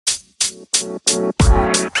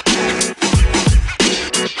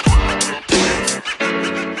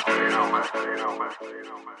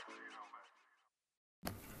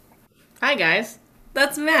Hi guys,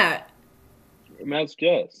 that's Matt. Matt's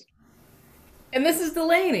Jess. And this is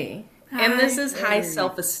Delaney. Hi. And this is High Hey.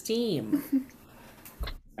 Self-Esteem.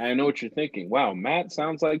 I know what you're thinking. Wow, Matt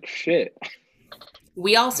sounds like shit.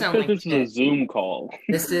 We all sound Because like this is a shit. Zoom call.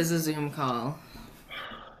 This is a Zoom call.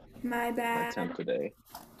 My bad. That's him today.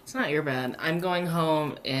 It's not your bad. I'm going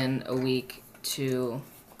home in a week to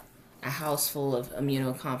a house full of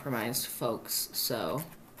immunocompromised folks, so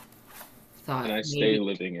thought And I stay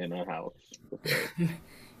living in a house.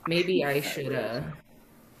 maybe I should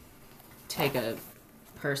take a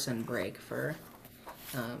person break for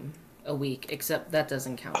a week, except that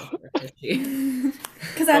doesn't count for her, does she?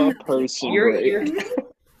 Because I'm A person You're- break.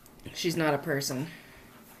 She's not a person.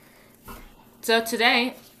 So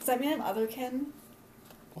today, Does that mean I'm otherkin?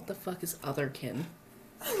 what the fuck is otherkin?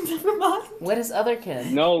 Never mind. What is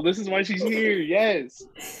otherkin? No, this is why she's here. Yes.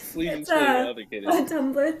 Please It's explain what other kid a is.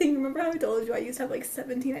 Tumblr thing. Remember how I told you I used to have like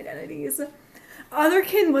 17 identities?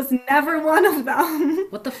 Otherkin was never one of them.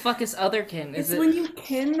 What the fuck is otherkin? It's Is when it you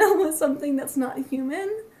kin with something that's not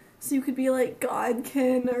human. So you could be like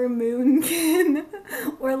godkin or moonkin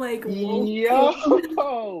or like wolfkin.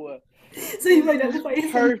 Yo! So you identify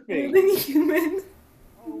as Perfect. something than human.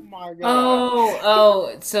 Oh my god.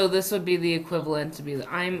 Oh, so this would be the equivalent to be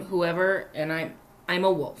I'm whoever and I'm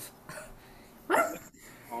a wolf.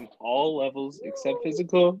 On all levels except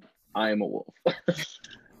physical, I am a wolf.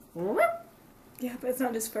 Yeah, but it's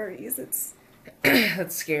not just furries. It's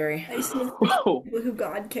That's scary. I used to know Whoa. people who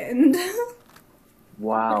godkinned.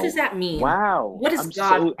 Wow. What does that mean? Wow. What is I'm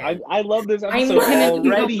God? I love this I'm episode gonna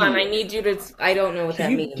already. hold on. I need you to. I don't know what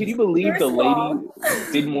that means. Can you believe First the of lady all-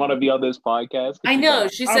 didn't want to be on this podcast? I know.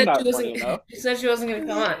 She I'm said not she funny wasn't. enough. She said she wasn't gonna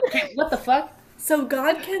come on. Okay, what the fuck? So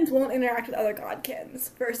godkins won't interact with other godkins,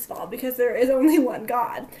 first of all, because there is only one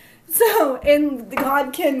god. So in the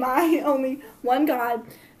godkin, my only one god,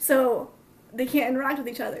 so they can't interact with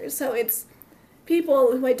each other. So it's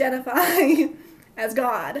people who identify as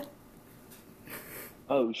God.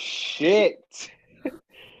 Oh shit!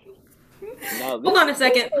 No, Hold on a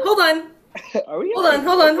second. Hold on. Are we? Hold on,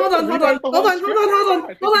 hold on, hold on, hold on, hold on, hold on, hold on, I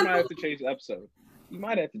think hold you on. might have to change the episode. You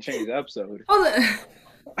might have to change the episode. Hold on.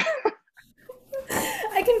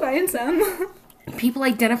 I can find some. People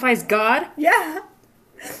identify as God, Yeah.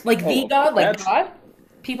 like the Oh, God, like that's- God.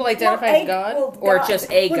 People identify as God, or God.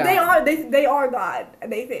 just a Well, God. they are God,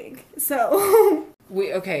 they think. So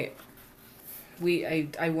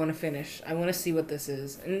I want to finish. I want to see what this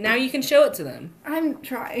is, and now you can show it to them. I'm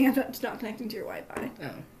trying. I'm not connecting to your Wi-Fi. Oh.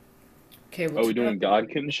 Okay. Are we doing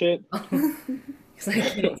Godkin shit? Because I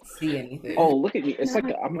can't see anything. Oh, look at me! It's like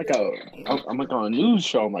I'm like on a news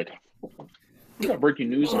show. I'm like, we got breaking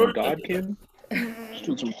news on Godkin. Just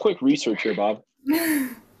doing some quick research here, Bob.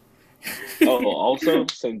 Oh, also,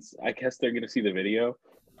 since I guess they're gonna see the video,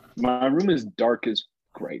 my room is dark as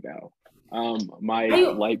right now. My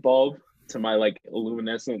light bulb to my like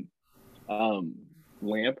luminescent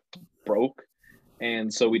lamp broke,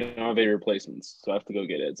 and so we don't have any replacements. So I have to go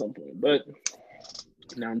get it at some point. But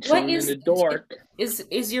now I'm chilling in the dark.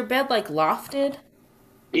 Is your bed like lofted,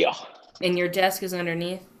 Yeah, and your desk is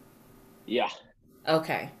underneath? yeah.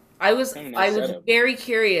 Okay. I was Kind of nice setup. very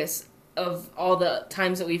curious of all the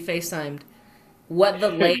times that we FaceTimed what the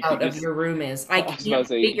layout of just- your room is. I I was about to can't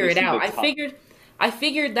say, figure you it see out. the I top.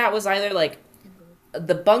 figured that was either like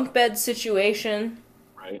the bunk bed situation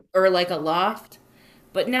Right. or like a loft.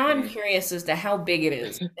 But now I'm curious as to how big it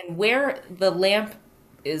is and where the lamp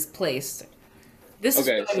is placed. This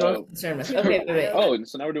Okay, is what I'm so- most concerned with. Okay, wait. Oh, and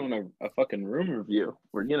so now we're doing a fucking room review.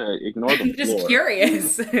 We're gonna ignore the I'm just floor.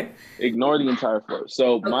 curious. Ignore the entire floor.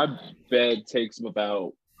 So my bed takes up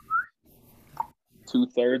about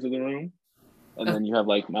 2/3 of the room, and then you have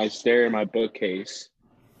like my stair and my bookcase.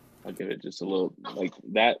 I'll give it just a little like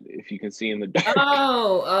that. If you can see in the dark,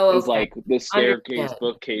 Oh, is okay. like the staircase Understood.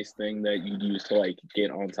 bookcase thing that you use to like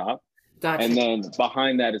get on top, Gotcha. and then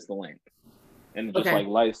behind that is the lamp, and it just Okay. like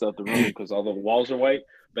lights up the room because all the walls are white.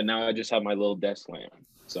 But now I just have my little desk lamp,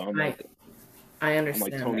 so I'm Right. like I I'm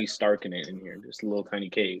understand. like Tony Stark in here, just a little tiny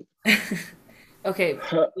cave. Okay,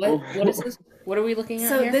 what is this? What are we looking at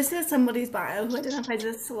So here? this is somebody's bio who identifies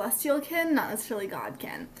as celestial kin, not necessarily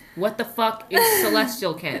godkin. What the fuck is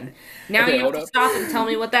celestial kin? Now Okay, you have hold to up. stop and tell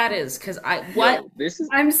me what that is, because what? Yo, this is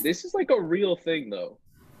I'm s- this is like a real thing though.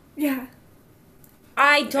 Yeah.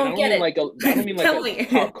 I And don't get mean it. Like I don't mean like Tell a me.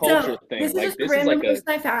 pop culture So, thing. this is Like just a this is random like person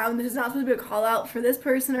I found. This is not supposed to be a call out for this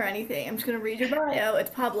person or anything. I'm just gonna read your bio. It's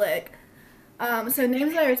public. So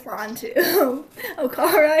names I respond to: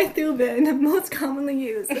 Okarai, Thuban, most commonly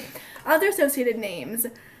used. Other associated names: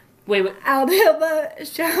 Wait, wait. Aldilba,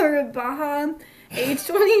 Sharabaha, age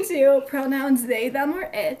 22, pronouns they, them, or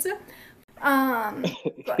it. Blog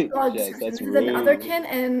Yes, description. that's This is an rude. Otherkin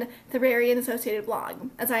and Therarian associated blog,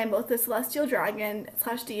 as I am both a celestial dragon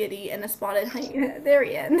 / deity and a spotted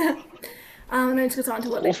Therian. And then it goes on to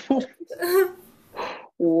what they.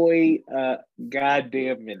 Wait a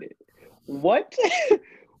goddamn minute. What?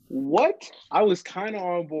 What? I was kind of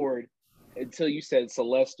on board until you said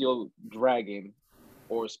celestial dragon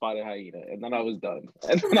or spotted hyena, and then I was done.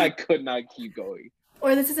 And then I could not keep going.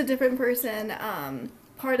 Or this is a different person.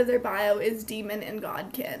 Part of their bio is demon and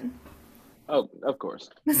godkin. Oh, of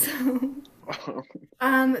course. So,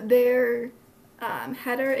 their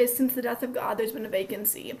header is since the death of God, there's been a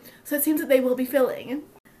vacancy. So it seems that they will be filling.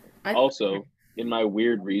 Also, in my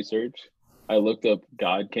weird research, I looked up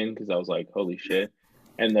Godkin because I was like, holy shit.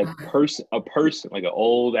 And a person, like an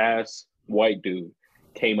old ass white dude,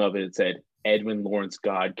 came up and it said Edwin Lawrence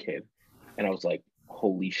Godkin. And I was like,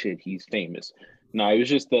 holy shit, he's famous. No, he was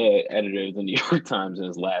just the editor of the New York Times, and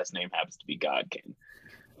his last name happens to be Godkin.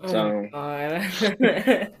 So,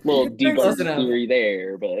 little debunk theory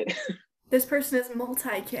there, but this person is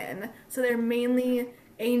multi-kin, so they're mainly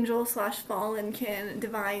angel / fallen kin,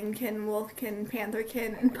 divine kin, wolf kin, panther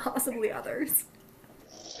kin, and possibly others.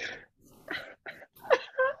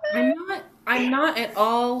 I'm not at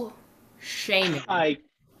all shaming. I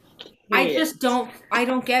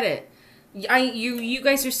don't get it. You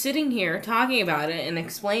guys are sitting here talking about it and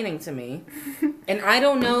explaining to me, and I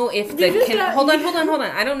don't know if hold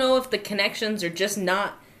on. I don't know if the connections are just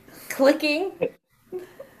not clicking,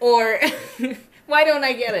 or why don't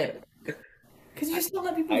I get it? Because you just gotta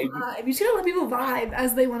let people vibe. You just gotta let people vibe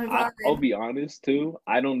as they want to vibe. I'll be honest too.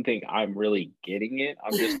 I don't think I'm really getting it.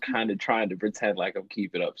 I'm just kind of trying to pretend like I'm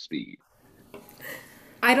keeping up speed.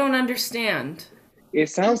 I don't understand. It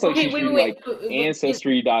sounds like Okay, like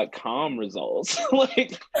Ancestry.com results.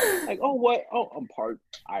 like, oh, what? Oh, I'm part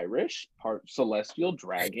Irish, part celestial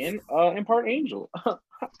dragon, and part angel. How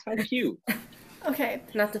cute. Okay.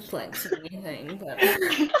 Not to flex or anything, but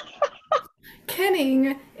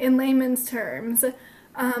Kenning, in layman's terms,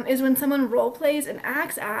 is when someone role plays and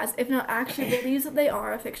acts as, if not actually believes that they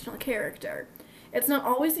are, a fictional character. It's not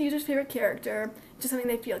always the user's favorite character, just something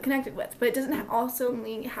they feel connected with. But it doesn't also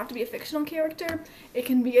have to be a fictional character. It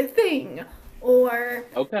can be a thing, or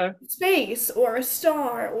space, or a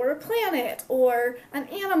star, or a planet, or an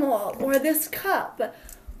animal, or this cup,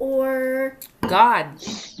 or God.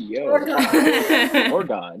 Yo. Or God. Or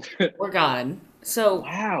God. Or God. So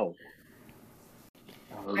wow.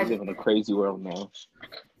 Oh, we live in a crazy world now.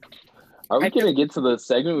 Are we going to get to the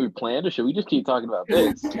segment we planned, or should we just keep talking about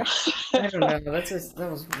this? I don't know. That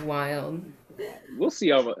was wild. We'll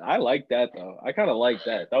see. I like that, though. I kind of like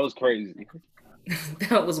that. That was crazy.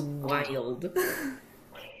 That was wild.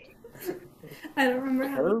 I don't remember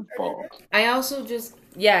how. Curveball. I also just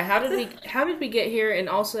how did we get here? And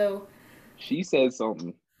also, she said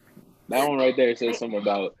something. That one right there says something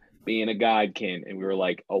about being a godkin, and we were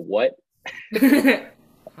like, a what?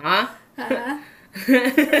 Huh?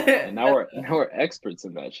 And now we're experts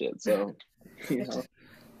in that shit. So, you know.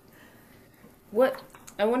 What?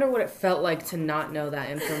 I wonder what it felt like to not know that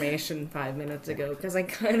information 5 minutes ago, because I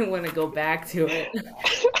kind of want to go back to it.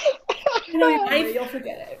 You'll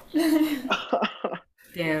forget it.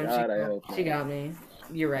 Damn, God, she got me.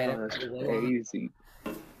 You're right. That's really crazy.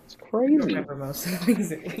 It's I crazy. don't remember most of the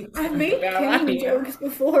things. I've made candy jokes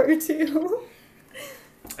before too.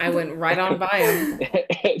 I went right on by him.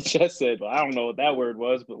 It just said, well, I don't know what that word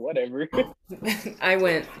was, but whatever. I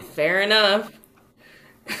went, fair enough.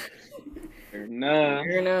 Fair enough.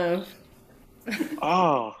 Fair enough.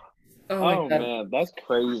 Oh man, that's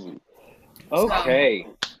crazy. Okay.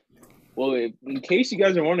 Well, in case you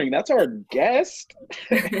guys are wondering, that's our guest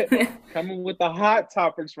coming with the hot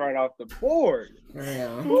topics right off the board.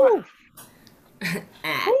 Yeah. Woo.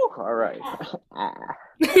 All right.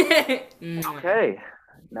 Okay.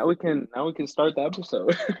 Now we can start the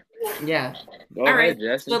episode. Yeah. Go All ahead, right.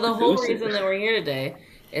 Jess, So the whole introduce it. reason that we're here today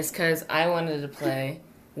is because I wanted to play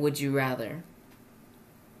Would You Rather.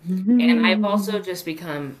 And I've also just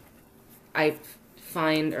become, I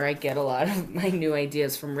get a lot of my new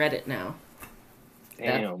ideas from Reddit now.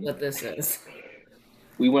 Damn. That's what this is.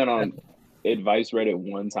 We went on Advice Reddit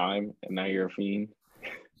one time, and now you're a fiend.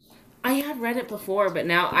 I had read it before, but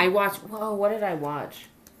now I watch. Whoa, what did I watch?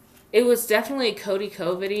 It was definitely a Cody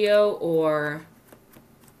Co video or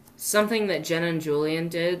something that Jenna and Julian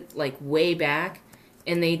did like way back,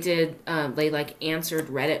 and they did they like answered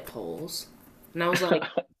Reddit polls, and I was like,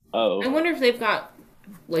 Oh, I wonder if they've got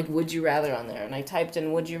like would you rather on there. And I typed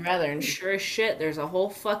in would you rather, and sure as shit, there's a whole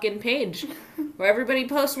fucking page where everybody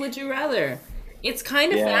posts would you rather. It's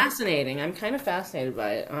kind of yeah. fascinating. I'm kind of fascinated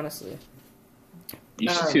by it, honestly. You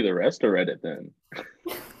should see the rest of Reddit then.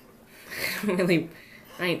 Really,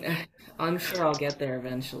 I'm sure I'll get there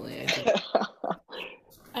eventually.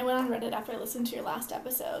 I went on Reddit after I listened to your last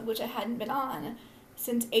episode, which I hadn't been on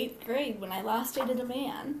since 8th grade when I last dated a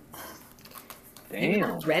man.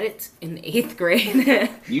 Damn. Reddit in 8th grade.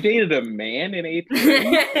 You dated a man in 8th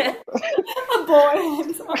grade? A boy.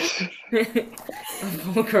 I'm sorry. A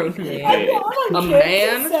full-grown man. I'm not A on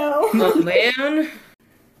man? kids, so. A man?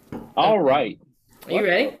 All right. Are you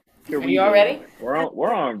ready? Here Are we you all go. ready?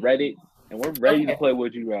 We're on Reddit, and we're ready to Okay. play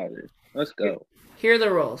Would You Rather. Let's go. Here are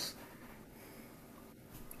the rules.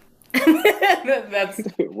 that's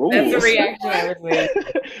Rules. the reaction I was waiting.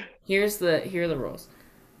 Here are the rules.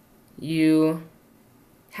 You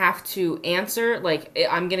have to answer, like,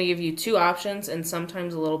 I'm going to give you 2 options and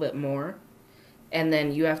sometimes a little bit more. And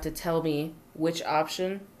then you have to tell me which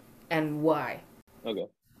option and why. Okay.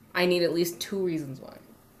 I need at least 2 reasons why.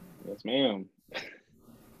 Yes, ma'am.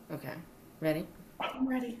 Okay. Ready? I'm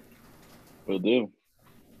ready. Will do.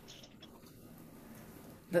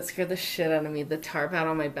 That scared the shit out of me. The tarp out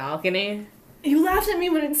on my balcony. You laughed at me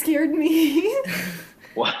when it scared me.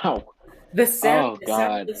 Wow. The sound, Oh,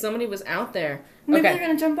 God. that somebody was out there. Maybe Okay. they're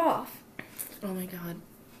gonna jump off. Oh my god.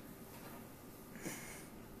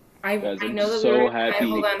 I Guys, I'm know that so we're happy.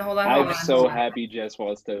 Hold on. I'm so happy Jess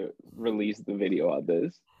wants to release the video on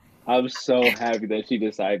this. I'm so happy that she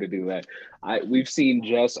decided to do that. We've seen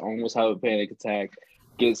Jess almost have a panic attack,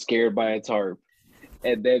 get scared by a tarp,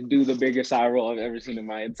 and then do the biggest eye roll I've ever seen in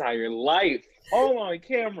my entire life. All on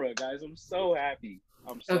camera, guys. I'm so happy.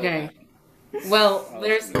 I'm so Okay. happy. Well,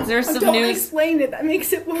 there's some Don't news. explain it. That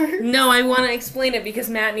makes it worse. No, I want to explain it because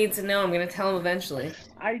Matt needs to know. I'm going to tell him eventually.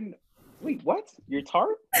 Wait, what? Your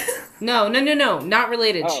tarp? No, not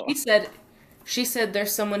related. Oh. She said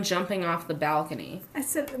there's someone jumping off the balcony. I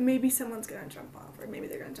said maybe someone's gonna jump off, or maybe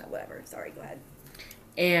they're gonna jump. Whatever. Sorry. Go ahead.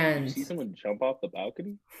 Did you And see someone jump off the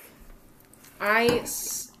balcony? I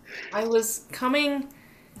was coming.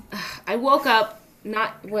 I woke up.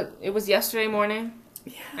 It was yesterday morning.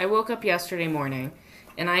 Yeah. I woke up yesterday morning,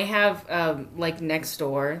 and I have like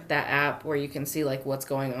Nextdoor, that app where you can see like what's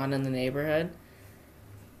going on in the neighborhood.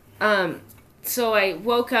 So I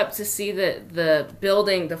woke up to see that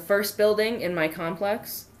the first building in my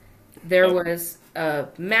complex, there was a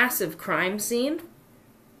massive crime scene.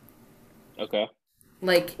 Okay.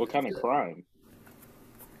 Like, What kind of crime?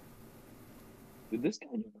 Did this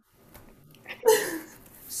guy?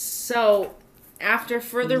 so after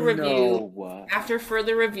further review, No. after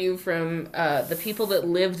further review from the people that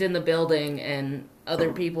lived in the building and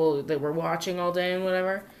other people that were watching all day and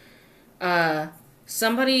whatever,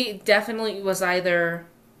 somebody definitely was either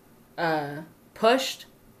pushed,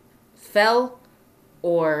 fell,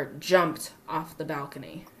 or jumped off the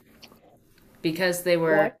balcony because they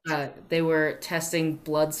were testing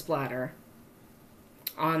blood splatter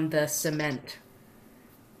on the cement.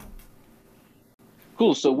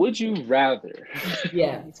 Cool. So, would you rather?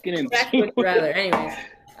 Yeah. Let's get into Back would rather. Anyways,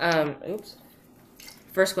 oops.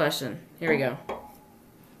 First question. Here we go.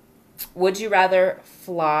 Would you rather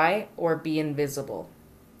fly or be invisible?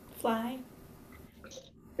 Fly.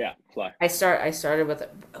 Yeah, fly. I started with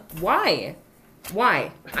why?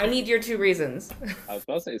 Why? I need your 2 reasons. I was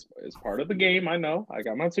about to say it's part of the game. I know. I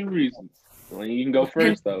got my 2 reasons. Well, you can go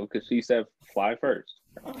first though, because she said fly first.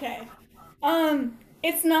 Okay.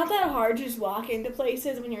 It's not that hard to just walk into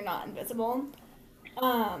places when you're not invisible.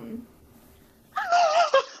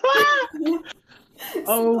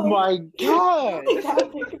 Oh my god! I gotta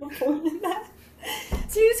think of a point in that.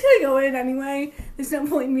 So you're just gonna go in anyway. There's no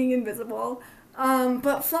point in being invisible.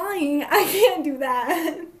 But flying, I can't do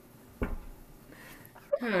that.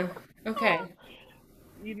 Huh. Okay.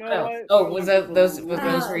 You know what? Oh, was those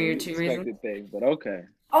were your 2 reasons? Unexpected thing, but okay.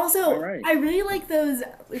 Also, All right. I really like those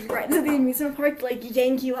rides at the amusement park, like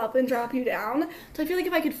yank you up and drop you down. So I feel like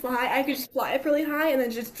if I could fly, I could just fly up really high and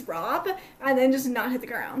then just drop and then just not hit the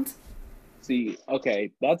ground. See,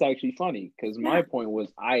 okay, that's actually funny because my point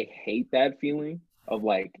was I hate that feeling of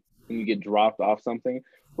like when you get dropped off something.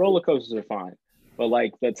 Roller coasters are fine, but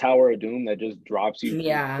like the Tower of Doom that just drops you.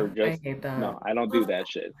 Yeah, for just, I hate that. No, I don't do that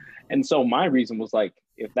shit. And so my reason was like,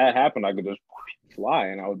 if that happened, I could just fly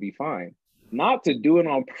and I would be fine. Not to do it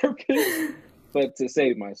on purpose, but to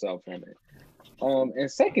save myself from it.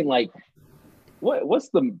 And second, like, what's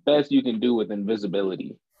the best you can do with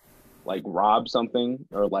invisibility? Like rob something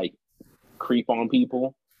or like creep on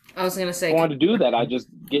people? I was gonna If say I want to do that, I just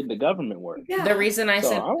get into government work. Yeah. the reason I So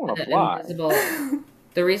said I want to fly. invisible.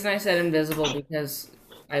 The reason I said invisible because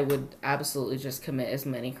I would absolutely just commit as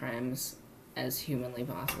many crimes as humanly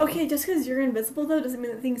possible. Okay, just because you're invisible though doesn't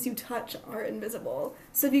mean that things you touch are invisible.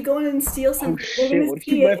 So if you go in and steal Oh something, they're shit! gonna What if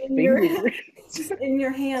see you it left in your fingers? just in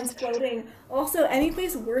your hands floating. Also, any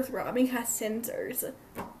place worth robbing has sensors.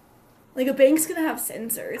 Like a bank's gonna have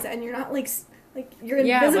sensors, and you're not like you're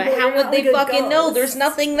Yeah, invisible. but how you're would not they like a fucking know? ghost. There's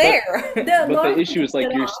nothing there. The But alarm the issue is like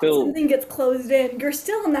went you're off, still, something gets closed in. You're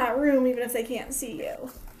still in that room even if they can't see you.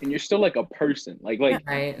 and you're still like a person. Like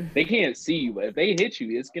Right. they can't see you, but if they hit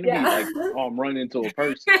you, it's gonna be Yeah. like, oh, I'm running into a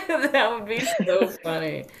person. That would be so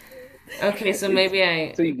funny. Okay, so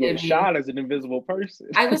maybe So you get shot as an invisible person.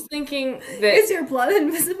 I was thinking Is that your blood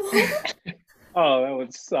invisible? Oh, that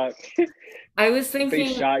would suck. I was If they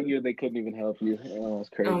thinking. shot you, they couldn't even help you. Oh, that's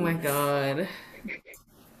crazy. Oh my god.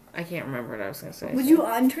 I can't remember what I was gonna say. Would you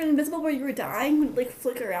unturn invisible where you were dying? Would like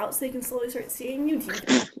flicker out so they can slowly start seeing you? Do you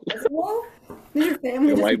turn invisible? Did your family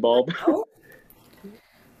The just light bulb. know?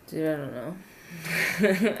 Dude, I don't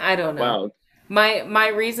know. I don't know. Wow. My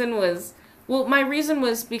reason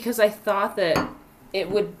was because I thought that it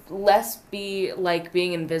would less be like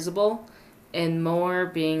being invisible and more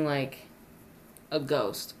being like a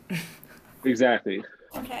ghost. Exactly.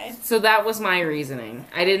 Okay. So that was my reasoning.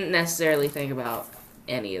 I didn't necessarily think about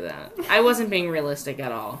any of that. I wasn't being realistic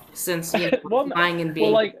at all, since Well, lying and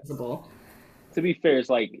being like- invisible. To be fair, it's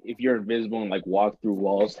like if you're invisible and like walk through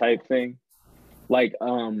walls type thing. Like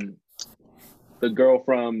the girl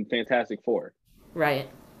from Fantastic Four. Right.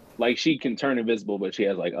 Like she can turn invisible, but she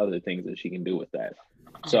has like other things that she can do with that.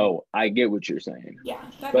 So I get what you're saying. Yeah.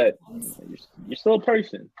 That But makes sense. you're still a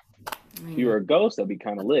person. If you were a ghost, that'd be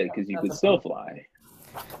kind of lit because you That's could a still bummer.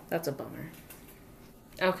 fly. That's a bummer.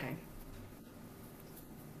 Okay.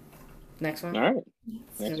 Next one. All right. Here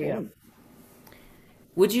Next we go. one.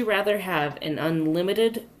 Would you rather have an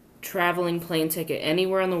unlimited traveling plane ticket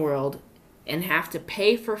anywhere in the world and have to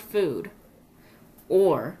pay for food?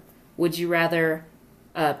 Or would you rather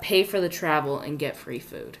pay for the travel and get free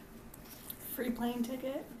food? Free plane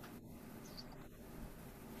ticket.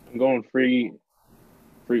 I'm going free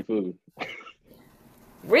food.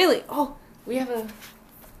 Really? Oh, we have a.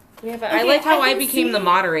 I Okay, like how I I can became the see-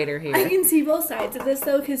 moderator here. I can see both sides of this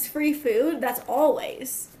though, because free food, that's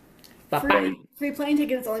always. Bye-bye. Free plane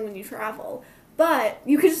ticket is only when you travel. But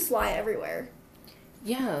you could just fly everywhere.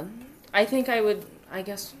 Yeah, I think I would. I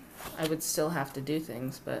guess I would still have to do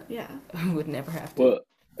things, but Yeah. I would never have to. Well,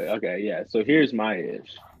 okay, yeah. So here's my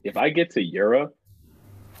ish. If I get to Europe,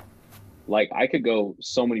 like I could go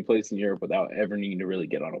so many places in Europe without ever needing to really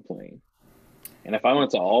get on a plane. And if I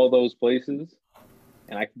went to all those places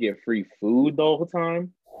and I could get free food the whole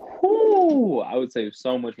time, whoo, I would save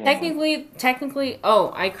so much more money. Technically,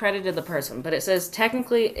 oh, I credited the person, but it says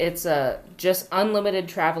technically it's a just unlimited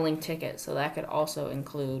traveling ticket, so that could also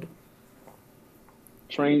include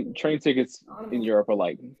Train tickets in Europe are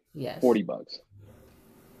like yes. $40.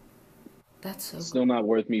 That's so Still not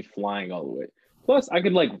worth me flying all the way. Plus, I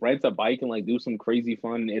could like rent a bike and like do some crazy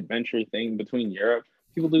fun adventure thing between Europe.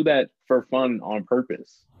 People do that for fun on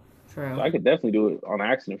purpose. true. So I could definitely do it on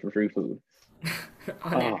accident for free food.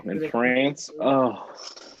 On Oh, in accident. France, oh,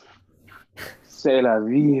 c'est la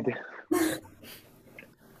vie.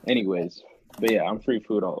 Anyways, but yeah, I'm free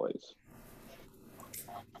food always.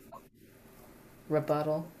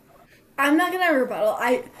 Rebuttal. I'm not gonna rebuttal.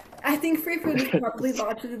 I think free food is probably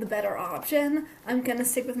logically the better option. I'm gonna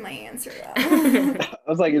stick with my answer though. I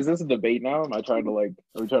was like, is this a debate now? Am I trying to like,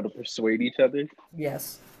 are we trying to persuade each other?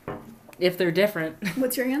 Yes. If they're different.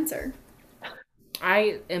 What's your answer?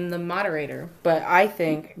 I am the moderator, but I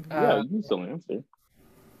think. Yeah, you can still answer.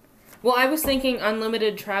 Well, I was thinking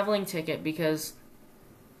unlimited traveling ticket because,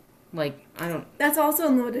 like, I don't. That's also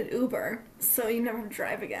unlimited Uber, so you never have to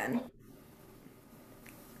drive again.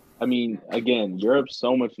 I mean, again, Europe's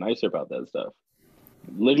so much nicer about that stuff.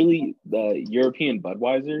 Literally, the European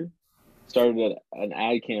Budweiser started an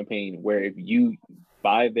ad campaign where if you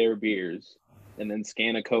buy their beers and then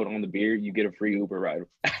scan a code on the beer, you get a free Uber ride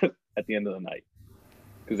at the end of the night.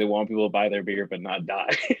 Because they want people to buy their beer but not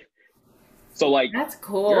die. So, like, That's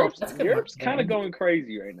cool. That's good Europe's marketing. kind of going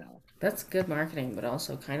crazy right now. That's good marketing, but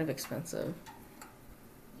also kind of expensive.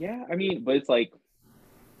 Yeah, I mean, but it's like,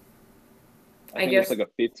 I think guess- it's like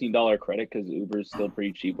a $15 credit because Uber is still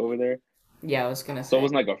pretty cheap over there. Yeah, I was gonna say. So it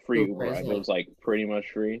wasn't like a free Uber Uber is ride. like- It was like pretty much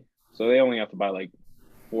free. So they only have to buy like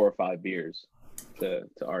 4 or 5 beers to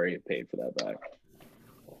already get paid for that back.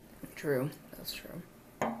 True. That's true.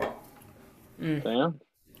 So, yeah.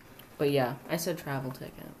 But yeah, I said travel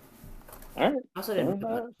ticket. All right. I also didn't Fair put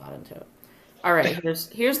enough. much thought into it. All right,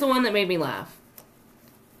 here's the one that made me laugh.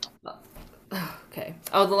 Okay.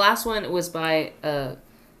 Oh, the last one was by the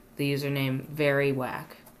username Very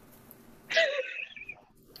Whack.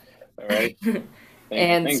 All right.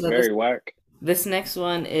 And Thanks, so very whack. this next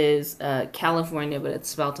one is California, but it's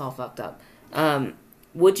spelled all fucked up.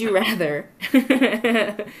 Would you rather?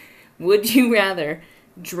 Would you rather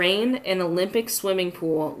drain an Olympic swimming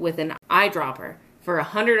pool with an eyedropper for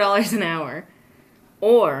 $100 an hour,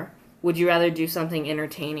 or would you rather do something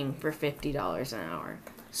entertaining for $50 an hour?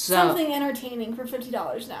 So, Something entertaining for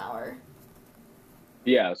 $50 an hour.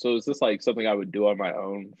 Yeah, so is this like something I would do on my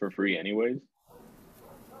own for free anyways?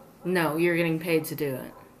 no, you're getting paid to do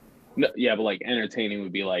it. No, yeah, but like entertaining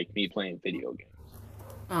would be like me playing video games.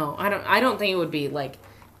 Oh, I don't think it would be like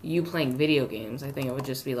you playing video games. I think it would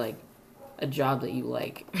just be like a job that you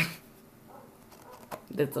like.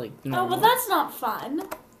 That's like Oh, normal. but that's not fun.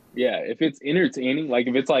 Yeah, if it's entertaining, like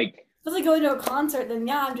if it's like If it's like going to a concert, then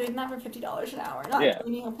yeah, I'm doing that for $50 an hour. Not Yeah.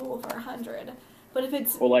 cleaning a pool for $100. But if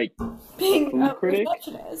it's or like being food a critic?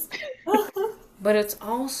 receptionist, But it's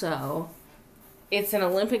also it's an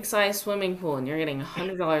Olympic-sized swimming pool, and you're getting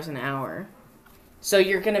 $100 an hour. So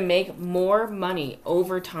you're gonna make more money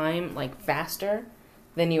over time, like faster,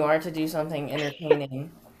 than you are to do something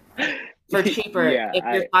entertaining for cheaper. Yeah, if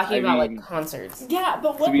you're I talking about mean, like concerts. yeah.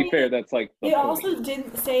 But to what be fair, that's like the it point. also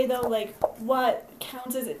didn't say though, like what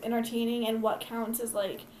counts as entertaining and what counts as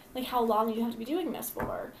like how long you have to be doing this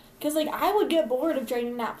for. Because like I would get bored of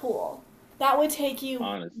draining that pool. That would take you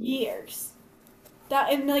Honestly. years.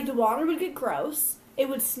 That and like the water would get gross. It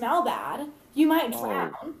would smell bad. You might Oh.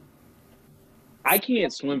 drown. I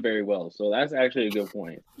can't swim very well, so that's actually a good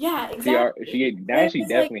point. Yeah, She exactly. she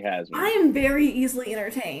definitely has me. I am very easily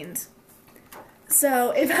entertained. So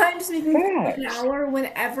if I'm just making an Facts. hour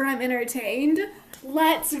whenever I'm entertained,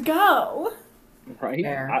 let's go. Right?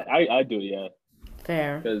 Fair. I do, yeah.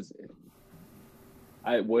 Fair. Because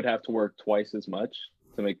I would have to work twice as much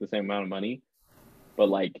to make the same amount of money. But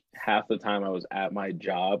like half the time I was at my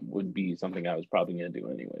job would be something I was probably gonna do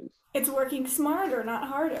anyways. It's working smarter, not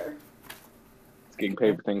harder. It's getting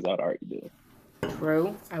paid for things I'd already do.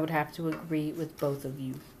 True. I would have to agree with both of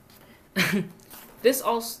you. This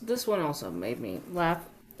one also made me laugh.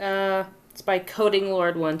 It's by Coding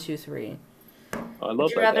Lord 123. Oh, I love Would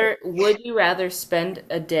you that. rather would you rather spend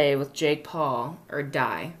a day with Jake Paul or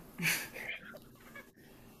die?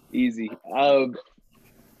 Easy.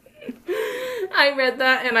 I read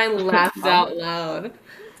that and I laughed out loud.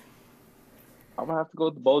 I'm gonna have to go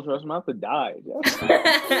with the bold choice. I'm gonna have to die. Yes. I'm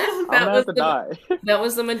that gonna was have to die. that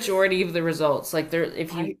was the majority of the results. Like there,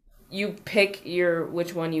 if you pick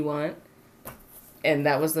which one you want, and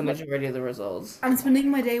that was the majority of the results. I'm spending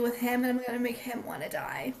my day with him, and I'm gonna make him want to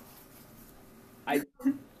die. I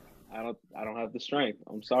don't have the strength.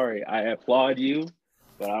 I'm sorry. I applaud you,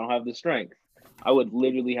 but I don't have the strength. I would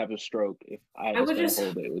literally have a stroke if I had to spend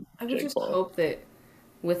a whole day with I would Jake just Paul. hope that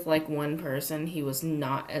with like one person he was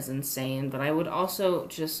not as insane, but I would also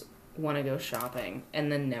just want to go shopping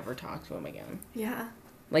and then never talk to him again. Yeah.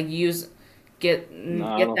 Like get I get don't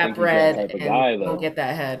that think he's that bread type of and guy, go though. get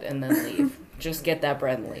that head and then leave. Just get that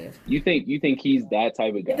bread and leave. You think he's that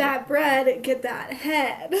type of guy? Get that bread, get that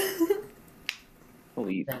head.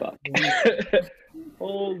 Holy fuck.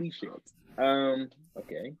 Holy shit.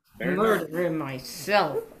 Okay. Fair enough. Murdering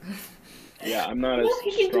myself. Yeah, I'm not as Well,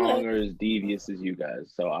 he can do strong it. or as devious as you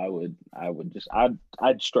guys, so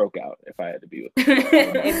I'd stroke out if I had to be with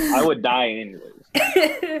him. I would die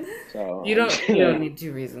anyways. So You don't need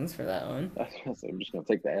two reasons for that one. I'm just gonna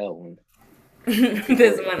take the L one.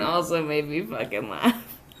 This one also made me fucking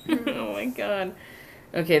laugh. Oh my god.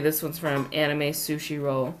 Okay, this one's from Anime Sushi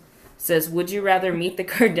Roll. Says, would you rather meet the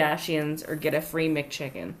Kardashians or get a free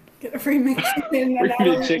McChicken? Get a free McChicken. Free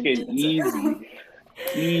McChicken, easy.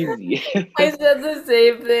 Easy. I said the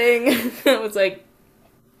same thing. I was like,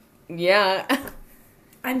 yeah.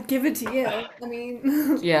 I'd give it to you. I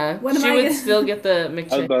mean, Yeah. What am She I would gonna- still get the I was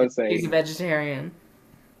McChicken. about to say, She's a vegetarian.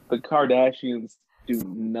 the Kardashians do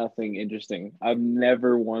nothing interesting. I've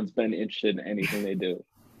never once been interested in anything they do.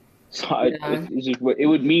 So Yeah. it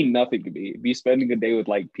would mean nothing to me. Be spending a day with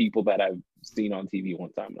like people that I've seen on TV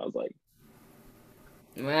one time, and I was like,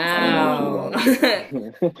 Wow.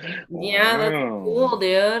 Yeah, that's Wow. cool,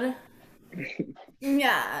 dude.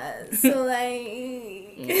 yeah. So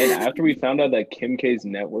like, And after we found out that Kim K's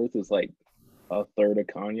net worth is like a third of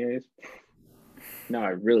Kanye's, now I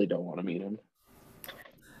really don't want to meet him.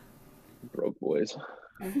 Broke boys.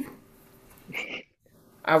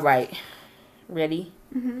 All right. Ready?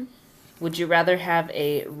 Mhm. Would you rather have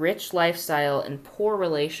a rich lifestyle and poor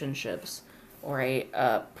relationships or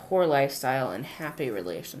a poor lifestyle and happy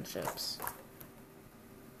relationships?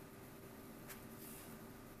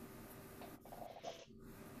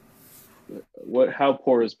 How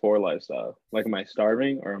poor is poor lifestyle? Like, am I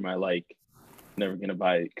starving or am I like never gonna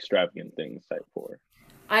buy extravagant things type poor?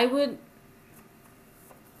 I would.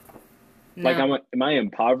 Like, No, am I in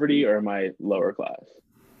poverty or am I lower class?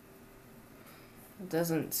 it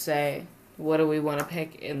doesn't say. What do we want to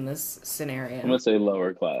pick in this I'm scenario? gonna say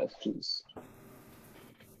lower class, because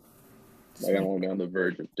like I don't want to be on the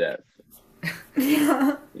verge of death.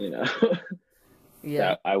 Yeah. You know,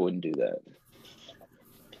 Yeah. I wouldn't do that.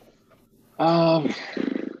 Um,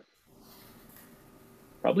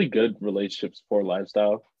 Probably good relationships, poor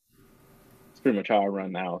lifestyle. It's pretty much how I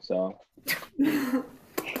run now, so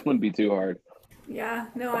wouldn't be too hard. Yeah,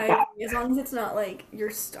 no, I agree. As long as it's not like you're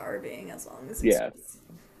starving, as long as it's Yeah. just,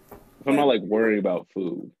 If I'm not like worrying about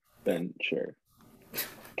food, then sure.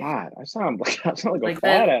 God, I sound like a Like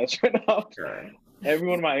fat that- ass right now. Sure. Every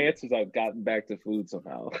one of my answers, I've gotten back to food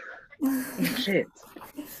somehow. Shit.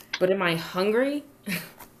 But am I hungry?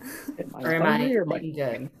 Am I Or am I hungry or am I- eating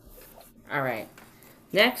good? All right.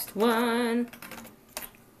 Next one.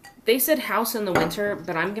 They said house in the winter,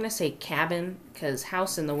 but I'm going to say cabin because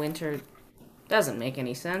house in the winter doesn't make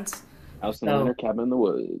any sense. House in the winter, cabin in the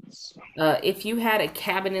woods. If you had a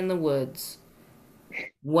cabin in the woods,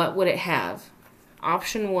 what would it have?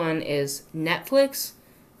 Option 1 is Netflix,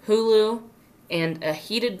 Hulu, and a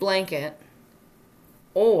heated blanket,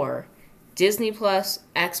 or Disney Plus,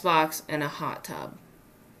 Xbox, and a hot tub.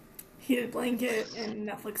 heated blanket and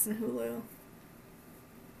Netflix and Hulu.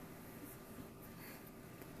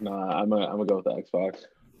 Nah, I'm gonna go with the Xbox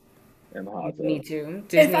and the hot tub. Me too.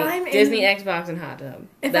 I'm in- Disney, Xbox, and hot tub.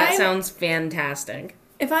 If That I'm- sounds fantastic.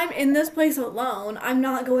 If I'm in this place alone, I'm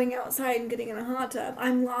not going outside and getting in a hot tub.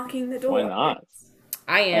 I'm locking the door. Why not?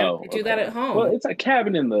 I am. Oh, I do that okay. at home. Well, it's a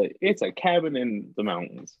cabin in the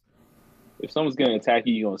mountains. If someone's gonna attack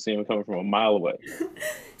you, you're gonna see them coming from a mile away.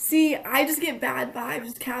 See, I just get bad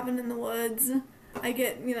vibes. Cabin in the woods. I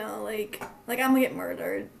get, like I'm gonna get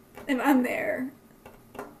murdered if I'm there,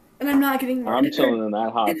 and I'm not getting murdered. I'm chilling in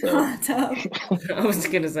that hot in a tub. hot tub. I was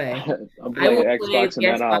gonna say. I'm I will playing play Xbox the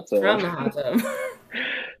in that hot Xbox from the tub. hot tub.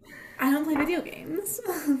 I don't play video games.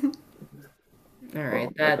 All right,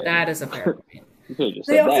 Oh, that okay. that is a fair point. You could have just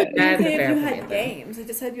They said also that. didn't That's say a if fair you had point, then. games. They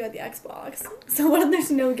just said you had the Xbox. So what if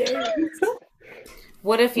there's no games?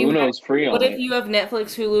 What if you Uno's free on What if it. you have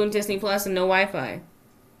Netflix, Hulu, and Disney Plus and no Wi-Fi?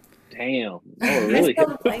 Damn. Oh, I really? still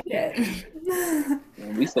have a blanket.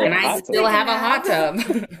 We still And have a I hot still tub, have a hot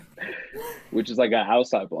tub. which is like an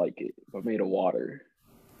outside blanket, but made of water.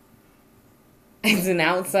 It's an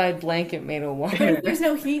outside blanket made of water. There's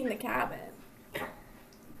no heat in the cabin.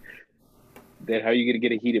 Then how are you gonna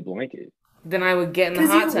get a heated blanket? Then I would get in the 'Cause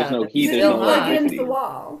hot you- tub. There's no It's heat, You there's still no plug hot. it into electricity. the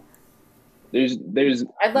wall.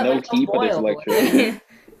 There's I'd let no myself heat, but there's boil. electricity.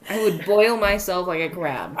 I would boil myself like a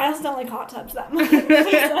crab. I also don't like hot tubs that much. So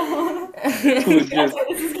Would that's just where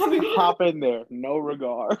this is coming from. hop in there, no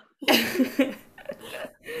regard. If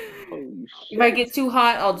Holy I shit. get too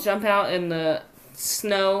hot, I'll jump out in the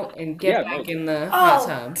snow and get Yeah, back no. in the hot Oh,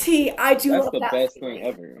 tub. T, I do That's love the that best feeling. thing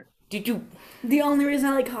ever. Did you? The only reason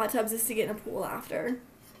I like hot tubs is to get in a pool after.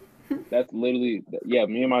 That's literally, yeah.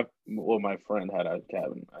 Me and my friend had a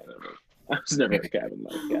cabin. I was never a cabin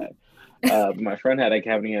like that. My friend had a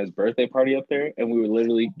cabin. He had his birthday party up there, and we would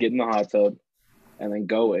literally get in the hot tub, and then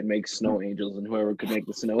go and make snow angels, and whoever could make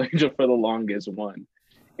the snow angel for the longest won.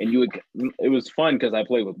 And it was fun because I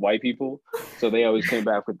played with white people, so they always came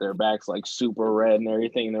back with their backs like super red and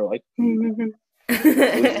everything. And they were like,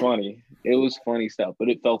 it was funny. It was funny stuff, but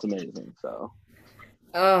it felt amazing. So,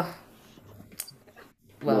 Oh.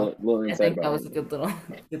 Well, little I insight think that about was a it. good little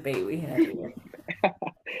debate we had here.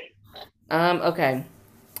 Okay.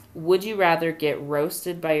 Would you rather get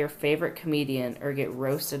roasted by your favorite comedian or get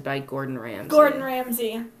roasted by Gordon Ramsay? Gordon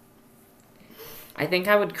Ramsay. I think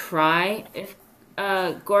I would cry if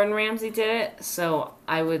Gordon Ramsay did it, so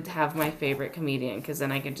I would have my favorite comedian because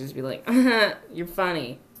then I could just be like, "You're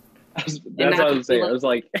funny. That's I what I would was saying. be I was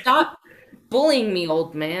like, Stop bullying me,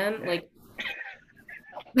 old man." Like,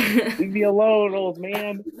 leave me alone, old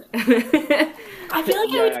man. I feel like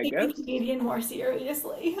I Yeah, would I take the guess. comedian more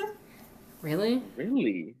seriously. really?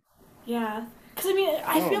 Really? Yeah. Because, I mean,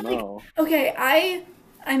 I Oh, feel like, no. okay,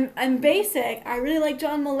 I'm basic. I really like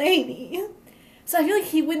John Mulaney. So I feel like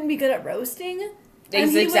he wouldn't be good at roasting. And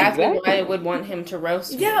It's he would- exactly why I Exactly. would want him to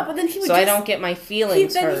roast me. Yeah, but then he would so just... I don't get my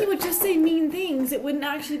feelings then hurt. he would just say mean things. It wouldn't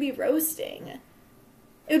actually be roasting.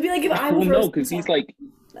 It would be like if I Well, was no, roasting because he's someone. like,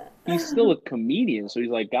 he's still a comedian, so he's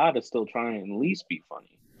like, gotta still try and at least be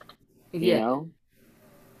funny, you Yeah. know?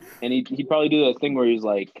 And he'd probably do that thing where he's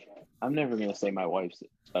like, I'm never gonna say my wife's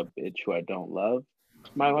a bitch who I don't love.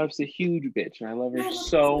 My wife's a huge bitch, and I love her I love her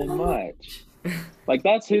so so much. Like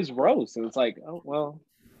that's his roast, and it's like, oh well,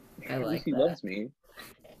 I at least like he that. loves me.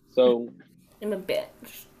 So I'm a bitch.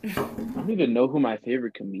 I don't even know who my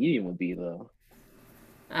favorite comedian would be though.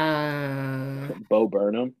 Bo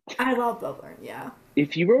Burnham. I love Bo Burnham, yeah.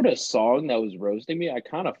 If he wrote a song that was roasting me, I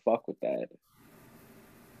kind of fuck with that.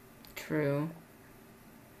 True.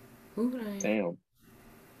 Who would I? Damn.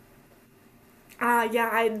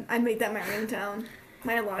 Yeah, I'd make that my ringtone.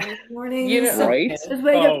 My alarm in the morning. You know, Right? Just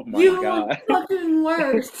wake Oh up, my you God. fucking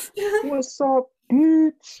worst. What's up,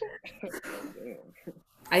 bitch?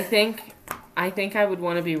 I think I would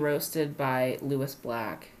want to be roasted by Lewis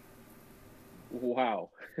Black. Wow.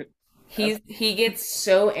 He gets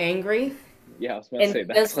so angry Yeah, I was about to and say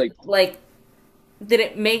that's does like that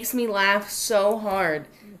it makes me laugh so hard.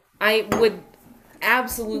 I would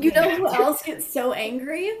absolutely You know who else gets so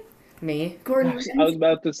angry? me. Gordon I was Ramsay.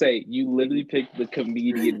 about to say you literally picked the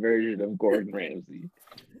comedian version of Gordon Ramsay.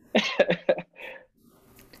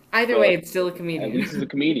 Either But way, it's still a At comedian. least he's a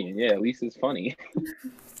comedian. Yeah, at least it's funny.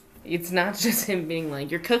 It's not just him being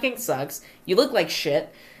like, your cooking sucks. You look like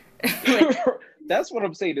shit. Like, That's what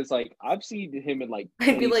I'm saying. It's like I've seen him in like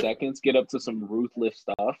I'd be 20 like- seconds get up to some ruthless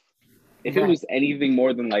stuff. If Right. it was anything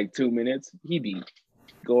more than like 2 minutes, he'd be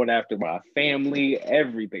going after my family,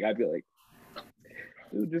 everything. I'd be like,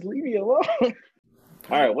 dude, just leave me alone. All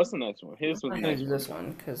right, what's the next one? Here's what's I'm the gonna next do one. this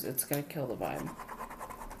one because it's gonna kill the vibe.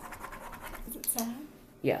 Is it sad?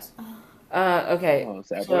 Yes. Okay. Oh,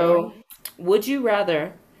 sad So, would you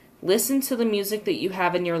rather listen to the music that you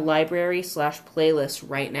have in your library / playlist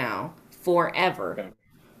right now forever, Okay.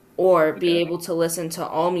 or be Okay. able to listen to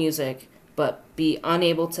all music but be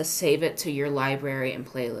unable to save it to your library and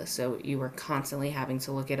playlist? So you were constantly having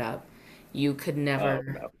to look it up. You could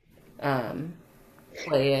never No.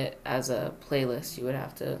 play it as a playlist. You would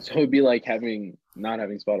have to. So it'd be like not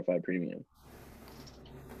having Spotify Premium.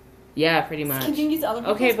 Yeah, pretty Can much. you use other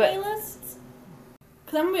people's Okay, but- playlists?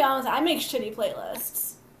 Because I'm gonna be honest, I make shitty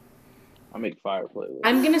playlists. I make fire playlists.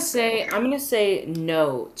 I'm gonna say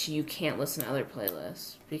no to you can't listen to other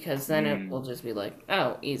playlists because then it will just be like,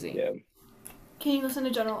 oh, easy. Yeah. Can you listen to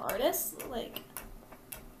general artists? Like,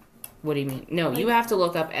 What do you mean? No, you have to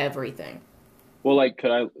look up everything. Well, like,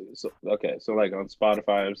 could I? So like on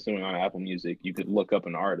Spotify, I'm assuming on Apple Music, you could look up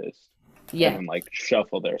an artist Yeah, and like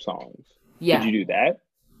shuffle their songs. yeah. Could you do that?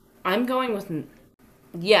 I'm going with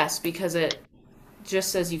yes because it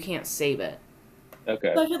just says you can't save it.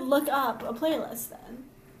 Okay. so I could look up a playlist then.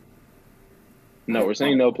 No, we're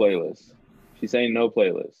saying no playlist. She's saying no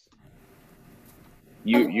playlist.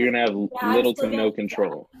 You're gonna have I'm little still to no gonna do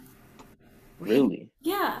control. Really?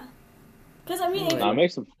 Yeah. Because I mean, Really? Nah,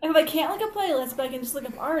 make some. if I can't look up playlists, but I can just look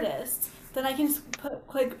up artists, then I can just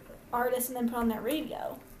click artists and then put on their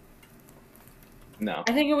radio. No.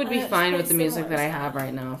 I think it would be It's fine with pretty the music similar that I stuff. have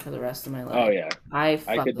right now for the rest of my life. Oh yeah, I I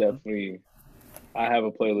fuck could them. definitely. I have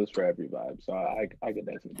a playlist for every vibe, so I could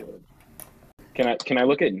definitely do it. Can I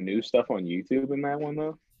look at new stuff on YouTube in that one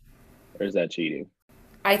though, or is that cheating?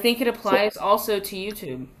 I think it applies also to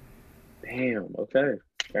YouTube Damn. Okay.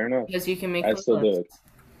 Fair enough. because you can make. I'd still do playlists. it.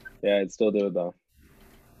 Yeah, I'd still do it though.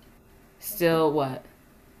 Still what?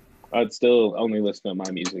 I'd still only listen to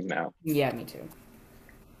my music now. Yeah, me too.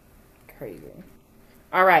 Crazy.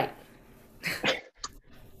 All right.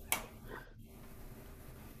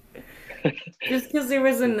 Just because there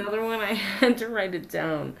was another one, I had to write it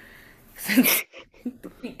down.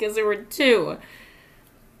 Because there were two.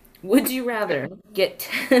 Would you rather get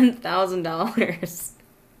 $10,000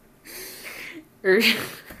 or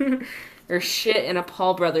or shit in a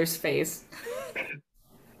Paul Brothers face?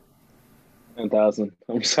 10,000.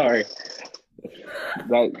 I'm sorry.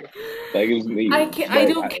 That gives me. I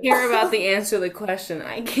don't care about the answer to the question.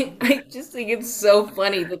 I just think it's so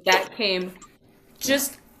funny that came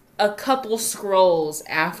just a couple scrolls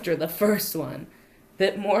after the first one.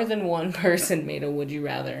 That more than one person made a would you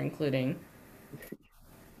rather, including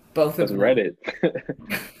both of That's them. Reddit.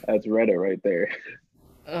 That's Reddit right there.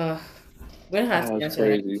 We don't have to That's answer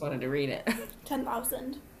it. I crazy. just wanted to read it.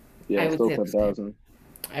 10,000. Yeah, I would still say the 10,000.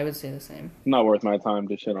 I would say the same. Not worth my time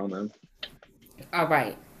to shit on them. All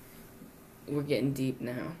right. We're getting deep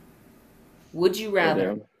now. Would you rather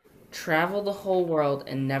Damn. travel the whole world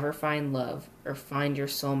and never find love, or find your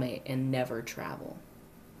soulmate and never travel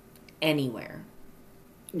anywhere?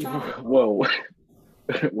 Whoa.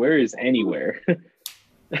 Where is anywhere?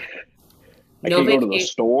 I No can go to the vacation.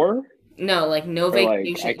 store? No, like no Or like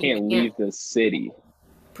vacation. I can't leave the city.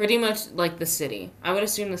 Pretty much like the city. I would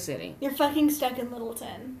assume the city. You're fucking stuck in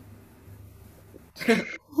Littleton. Damn.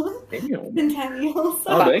 Centennial.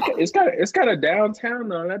 Oh, it's got a downtown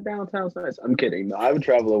though. That downtown's nice. I'm kidding. No, I would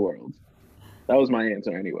travel the world. That was my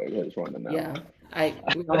answer anyway. I just wanted to know. Yeah.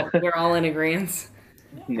 We're all in agreement.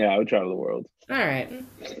 Yeah, I would travel the world. All right.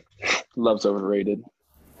 Love's overrated.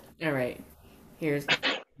 All right.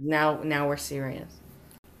 Now we're serious.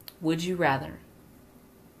 Would you rather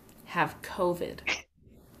have COVID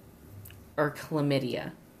or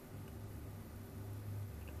chlamydia?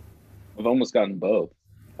 I've almost gotten both.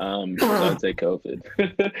 So I'd say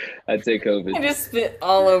COVID. I'd say COVID. I just spit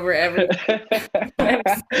all over everything. I'm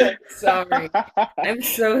so sorry. I'm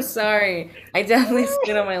so sorry. I definitely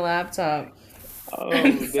spit on my laptop. Oh,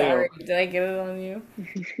 I'm sorry. Did I get it on you?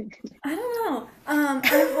 I don't know.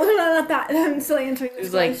 Not that. I'm still answering this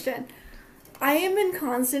question. I am in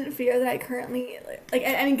constant fear that I currently, like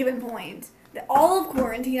at any given point, that all of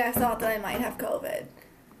quarantine, I thought that I might have COVID.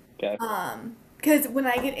 Okay. Because when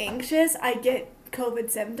I get anxious, I get COVID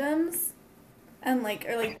symptoms, and my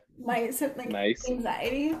Nice.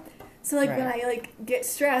 anxiety. So when I get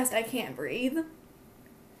stressed, I can't breathe,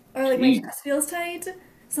 or my Sweet. chest feels tight.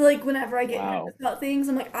 So whenever I get nervous about things,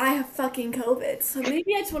 I'm like, I have fucking COVID. So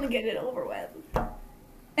maybe I just want to get it over with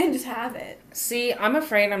and just have it. See, I'm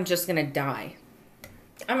afraid I'm just gonna die.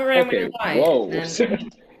 I'm afraid I'm gonna die. Whoa.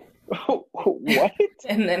 What?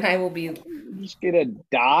 And then I will be. You're just gonna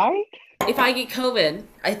die? If I get COVID,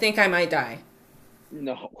 I think I might die.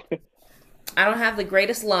 No. I don't have the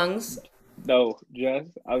greatest lungs. No, Jess,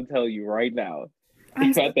 I'll tell you right now.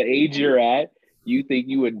 If at the age you're at, you think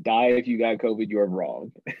you would die if you got COVID, you're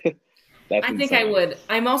wrong. That's I think I would.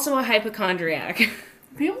 I'm also a hypochondriac.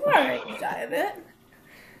 People are already die of it.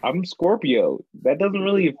 I'm Scorpio. That doesn't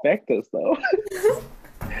really affect us, though.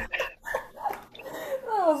 That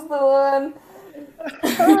was the one.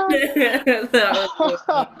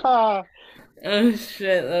 Oh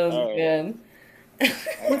shit, that was good.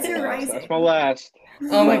 What's your rising? That's my last.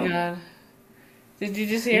 Oh my god. Did you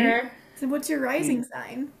just hear her? So what's your rising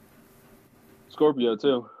sign? Scorpio,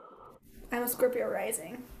 too. I'm a Scorpio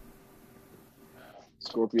rising.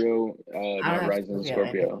 Scorpio, my rising is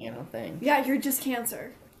Scorpio. Yeah, you're just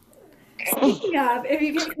Cancer. Speaking of, if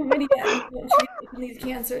you get chlamydia, it can lead to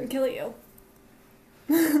cancer and kill you.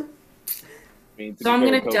 So I'm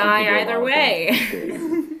gonna die either way.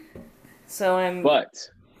 But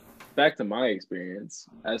back to my experience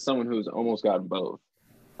as someone who's almost gotten both.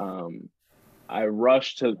 I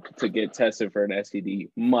rushed to get tested for an STD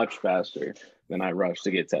much faster than I rushed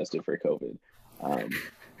to get tested for COVID.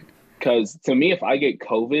 Because to me, if I get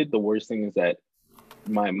COVID, the worst thing is that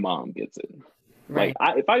my mom gets it. Right.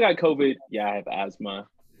 If I got COVID, yeah, I have asthma,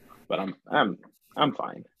 but I'm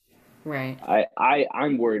fine. Right.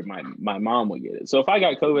 I'm worried my mom will get it. So if I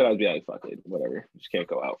got COVID, I'd be like, fuck it, whatever. Just can't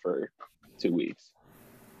go out for 2 weeks.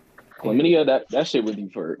 Chlamydia, that shit with you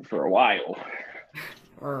for a while.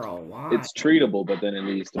 For a while. It's treatable, but then it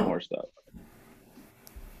leads to more stuff.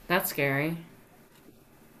 That's scary.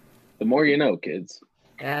 The more you know, kids.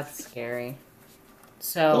 That's scary.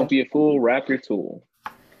 So don't be a fool, wrap your tool.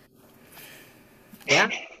 Yeah.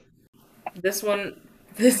 This one,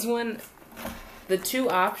 the two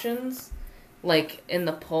options, in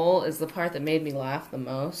the poll, is the part that made me laugh the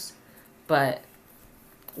most. But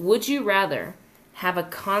would you rather have a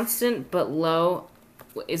constant but low,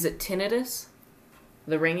 is it tinnitus?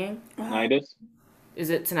 The ringing? Tinnitus? Is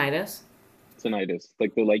it tinnitus? Tinnitus.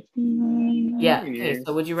 Yeah. Okay,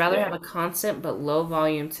 so would you rather have a constant but low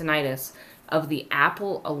volume tinnitus of the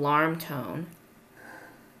Apple alarm tone?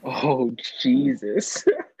 Oh, Jesus.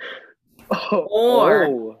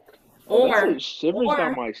 Or shivers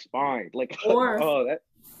down my spine. Okay.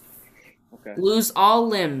 Lose all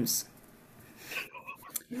limbs.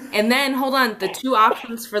 And then, hold on, the two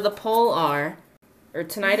options for the poll are, or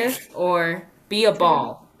tinnitus or be a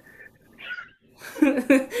ball.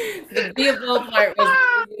 The be a ball part was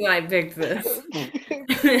the reason I picked this.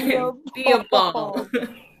 Be a ball.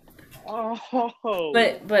 Oh.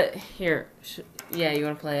 But here, you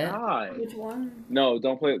want to play it? God. Which one? No,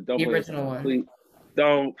 don't play. Don't the play original one.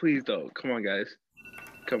 Please don't. Come on, guys.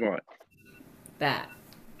 Come on. That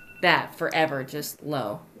forever, just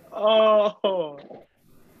low. Oh.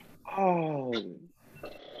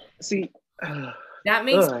 See. That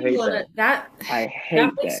makes me wanna. I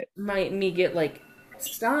hate that. Me get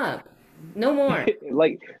stop. No more.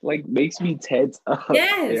 Makes me tense up.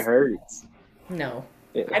 Yes. It hurts. No.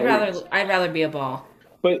 I'd rather be a ball.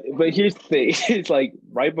 But here's the thing. It's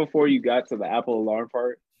right before you got to the Apple alarm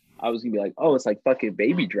part, I was gonna be like, oh, it's like fucking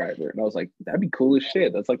Baby Driver. And I was like, that'd be cool as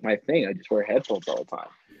shit. That's my thing. I just wear headphones all the time.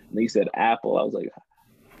 And then you said Apple. I was like,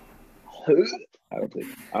 I don't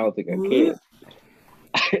think I can.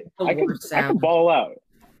 I can ball out.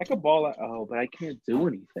 Oh, but I can't do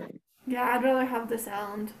anything. Yeah, I'd rather have the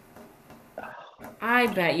sound. I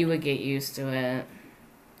bet you would get used to it.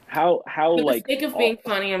 How For the like sake of being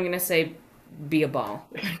funny, I'm gonna say be a ball.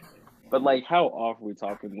 but like how off are we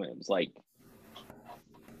talking limbs? Like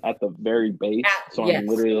at the very base, so yes. I'm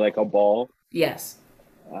literally like a ball. Yes.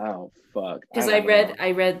 Oh fuck! Because I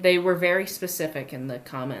read they were very specific in the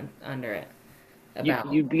comment under it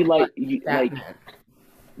about you'd be like that meant.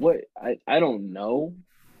 what I don't know,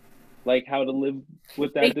 like how to live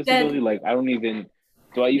with that They disability. said- Like I don't even.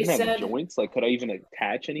 Do I even have said- joints? Like could I even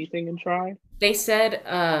attach anything and try? They said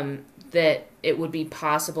that it would be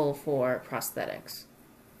possible for prosthetics.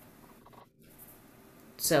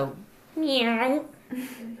 So, meow.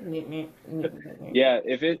 Yeah,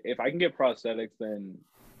 if I can get prosthetics, then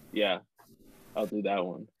yeah, I'll do that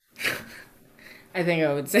one. I think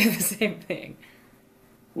I would say the same thing.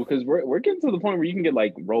 Because we're getting to the point where you can get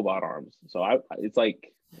like robot arms. So it's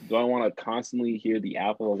like, do I want to constantly hear the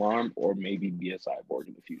Apple alarm or maybe be a cyborg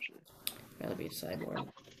in the future? Rather be a cyborg.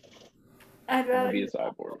 I'd rather be a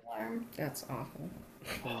cyborg. Alarm. That's awful.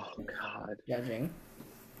 Oh God. Judging.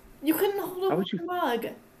 You couldn't hold How a would you- mug.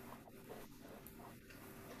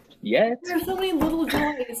 Yet? There are so many little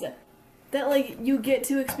joys that like you get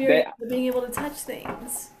to experience being able to touch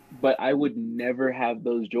things. But I would never have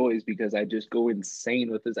those joys because I just go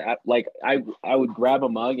insane with this app. Like I would grab a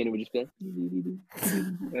mug and it would just be like,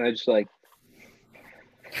 and I just like.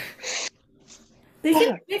 They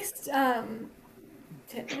can fix whatever.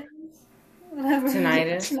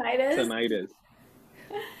 Tinnitus. Tinnitus.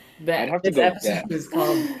 That I'd have to this go episode deaf. is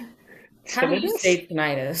called How do you Tinnitus? say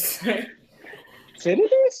tinnitus?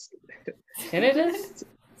 Tinnitus? Tinnitus?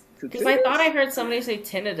 Because I thought I heard somebody say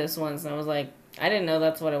tinnitus once, and I was like, I didn't know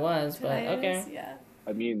that's what it was, but Tinnitus, okay. Yeah.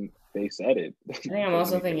 I mean, they said it. I think I'm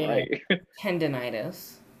also thinking right.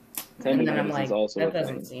 tendinitis. And then I'm Tendinitis like, is also that a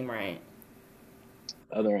doesn't thing. seem right.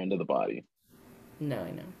 Other end of the body. No,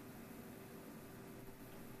 I know.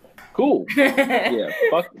 Cool. Yeah,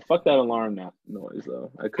 fuck that alarm noise though.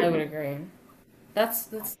 I I would couldn't. agree. That's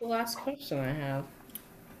the last question I have.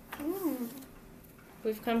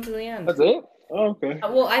 We've come to the end. That's it? Oh, okay.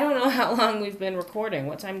 Well, I don't know how long we've been recording.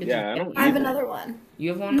 What time did Yeah, I you don't I have either. another one.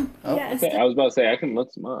 You have one? Oh. Yes. Okay, I was about to say I can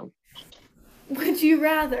look some up. Would you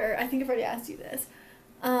rather? I think I've already asked you this.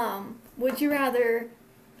 Would you rather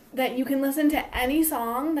that you can listen to any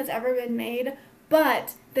song that's ever been made,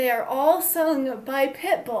 but they are all sung by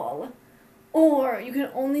Pitbull, or you can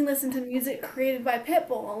only listen to music created by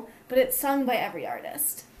Pitbull, but it's sung by every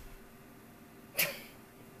artist?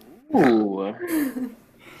 Ooh.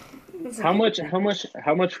 How much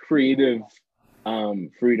creative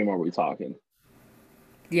freedom are we talking?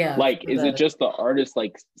 Yeah. Like, is it just the artist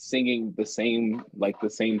like singing the same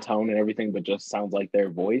tone and everything, but just sounds like their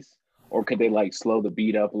voice? Or could they like slow the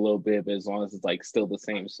beat up a little bit, but as long as it's like still the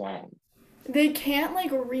same song? They can't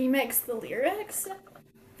like remix the lyrics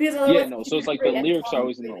because Yeah, otherwise no. you So it's could like the create any lyrics are song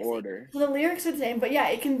always in the remixing. order. So the lyrics are the same, but yeah,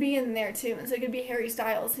 it can be in there too. And so it could be Harry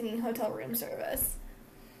Styles singing Hotel Room Service.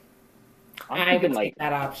 I'm I would thinking take like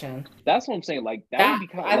that option. that's what I'm saying. Like that would be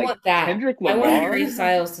kind of I like want that. Kendrick I want Lamar, Harry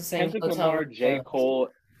Styles to sing Kendrick Hotel Lamar, Room J. Service. Cole,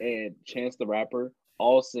 and Chance the Rapper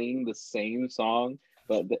all sing the same song,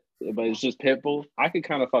 but it's just Pitbull. I could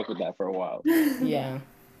kind of fuck with that for a while. Yeah.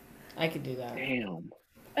 I could do that. Damn,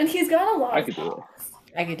 And he's got a lot I of could do it. songs.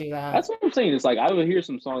 I could do that. That's what I'm saying. It's like I would hear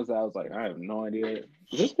some songs that I was like, I have no idea.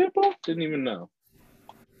 Is this Pitbull? Didn't even know.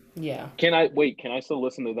 Yeah. Can I still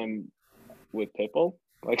listen to them with Pitbull?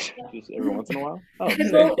 Like just every once in a while? Oh,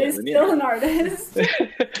 Pitbull sick. is Then, still an artist.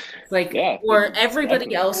 Like, Yeah, or everybody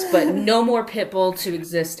definitely. else, but no more Pitbull to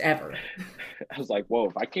exist ever. I was like, whoa,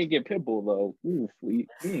 if I can't get Pitbull though, Ooh. we'll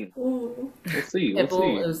see. We'll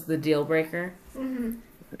Pitbull see. is the deal breaker.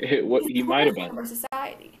 What he might have been. For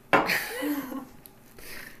society.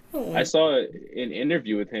 I saw an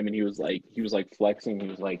interview with him, and he was like flexing. He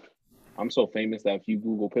was like, "I'm so famous that if you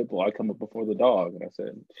Google Pitbull, I come up before the dog." And I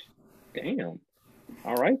said, "Damn,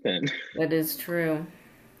 all right then." That is true.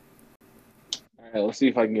 All right, let's see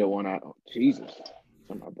if I can get one out. Oh, Jesus,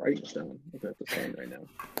 turn my brightness down. Look at the sun right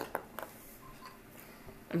now.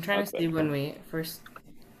 I'm trying That's to see better. when we first.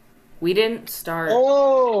 We didn't start.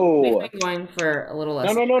 Oh We've been going for a little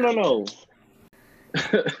less. no!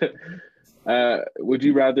 Would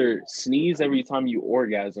you rather sneeze every time you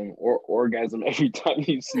orgasm or orgasm every time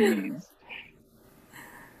you sneeze?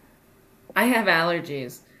 I have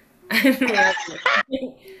allergies. I'd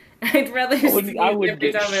rather sneeze I would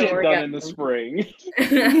every get time I shit done in the orgasm. spring.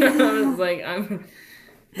 I was like,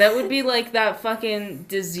 that would be like that fucking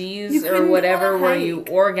disease You or couldn't whatever go on a where you hike.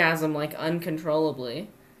 orgasm like uncontrollably.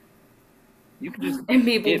 You could just And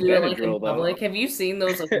people get do it like Benadryl, in though. public. Have you seen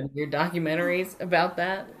those like weird documentaries about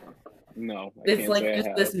that? No, I It's can't like say I just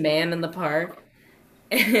have. this man in the park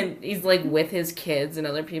and he's like with his kids and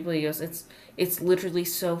other people. He goes, it's literally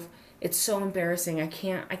it's so embarrassing. I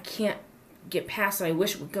can't get past it. I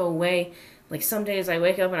wish it would go away. Like some days I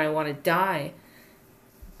wake up and I want to die.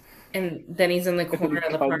 And then he's in the corner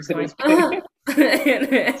of the park going,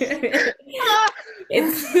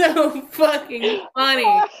 it's so fucking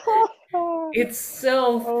funny. It's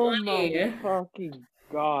so funny. Oh my fucking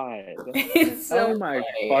god. It's so Oh my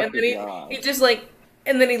funny. And then god. he just like,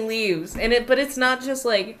 and then he leaves. But it's not just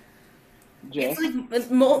like, Jess, it's like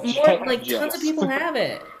more like Jess. tons of people have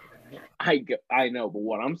it. I know, but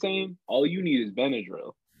what I'm saying, all you need is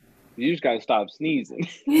Benadryl. You just gotta stop sneezing.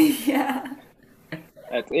 Yeah.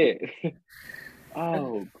 That's it.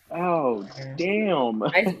 Oh, damn.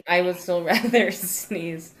 I would still rather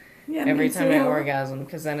sneeze Yeah, every me time I too. orgasm,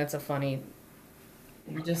 because then it's a funny,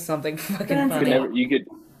 just something fucking That's funny.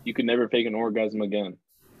 You could never fake an orgasm again.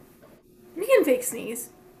 You can fake sneeze.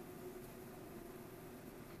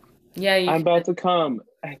 Yeah, you I'm about to come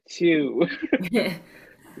at you.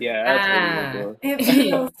 Yeah, that's what you're It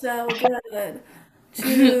feels so good.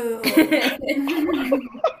 Too.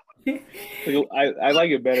 I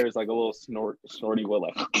like it better. It's like a little snorty what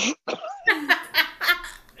like.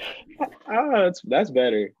 That's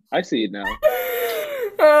better. I see it now.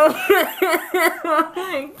 Oh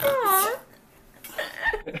my god.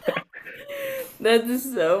 That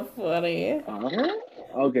is so funny.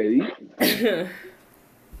 Okay.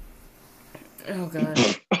 Oh god.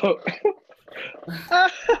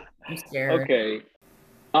 I'm scared. Okay.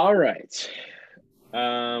 All right.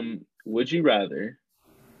 Would you rather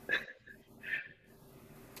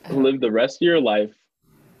live the rest of your life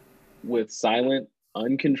with silent,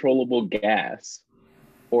 uncontrollable gas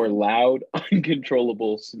or loud,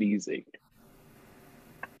 uncontrollable sneezing?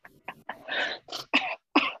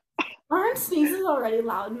 Aren't sneezes already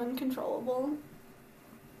loud and uncontrollable?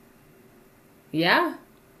 Yeah.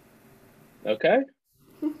 Okay.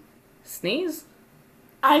 Sneeze.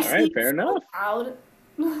 I All right, sneeze fair so enough. loud.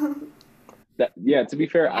 To be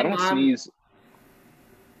fair, I don't Mom. sneeze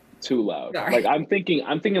too loud. Sorry. Like I'm thinking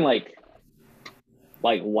like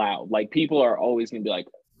loud. Like people are always gonna be like,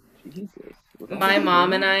 Jesus. My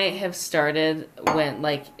mom and I have started when,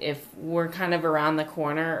 like, if we're kind of around the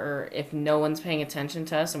corner or if no one's paying attention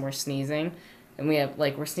to us and we're sneezing and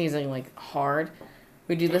we're sneezing, like, hard,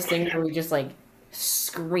 we do this thing where we just, like,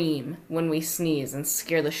 scream when we sneeze and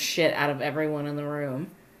scare the shit out of everyone in the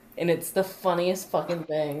room. And it's the funniest fucking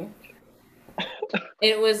thing.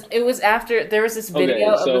 It was after, there was this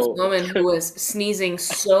video of this woman who was sneezing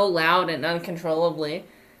so loud and uncontrollably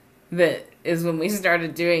that is when we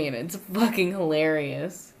started doing it. It's fucking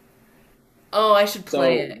hilarious. Oh, I should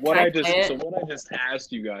play it. What Can I play it? what I just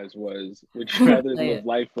asked you guys was, would you rather Play live it.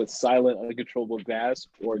 life with silent, uncontrollable gas,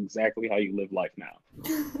 or exactly how you live life now?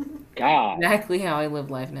 God, Exactly how I live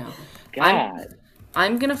life now. God.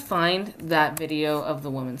 I'm gonna find that video of the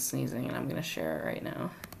woman sneezing and I'm gonna share it right now.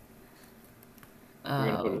 We're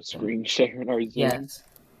gonna put a screen share in our Zoom. Yes.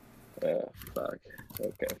 Fuck.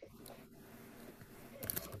 Okay.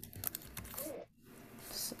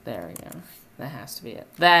 So, there we go. That has to be it.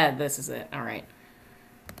 This is it. All right.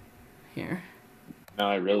 Here. Now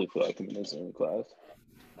I really feel like I'm in a Zoom class.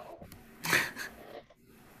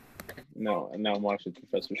 No, and now I'm watching the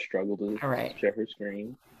professor struggle to All right. share her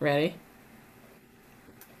screen. Ready?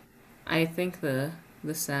 I think the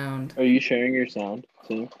sound. Are you sharing your sound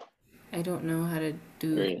too? I don't know how to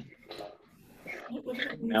do it.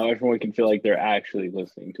 Great. Now everyone can feel like they're actually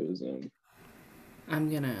listening to a Zoom.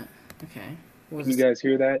 I'm gonna. Okay. Can you guys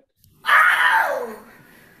hear that?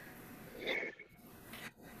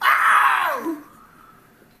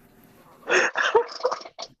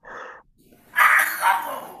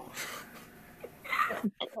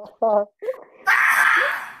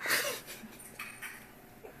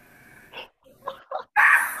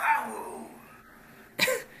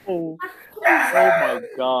 Oh my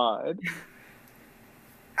god.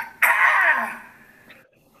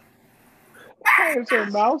 Why is her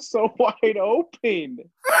mouth so wide open?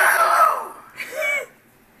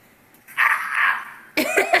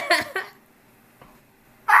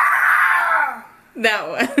 That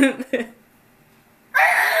one.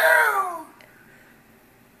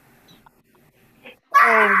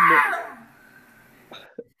 Oh no.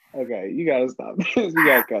 Okay, you gotta stop this. You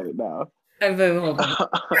gotta cut it now. I've been holding.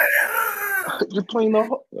 You're playing the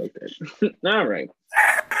whole. Okay. All right.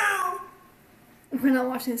 We're not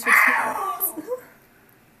watching this for 2 hours.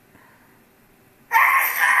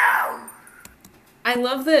 I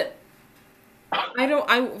love that.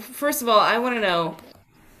 First of all, I want to know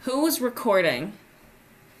who was recording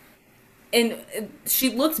And she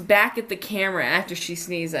looks back at the camera after she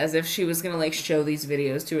sneezed as if she was gonna like show these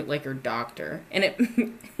videos to it like her doctor. And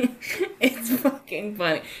it's fucking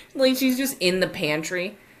funny. Like she's just in the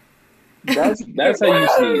pantry. That's how you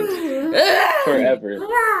sneeze forever.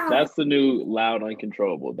 That's the new loud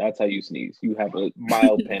uncontrollable. That's how you sneeze. You have a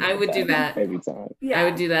mild panic I would do attack that every time. Yeah. I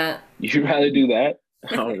would do that. You'd rather do that?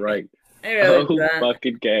 All right. I really do that.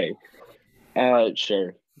 Fucking gay.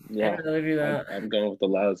 Sure. Yeah. I'd rather do that. I'm going with the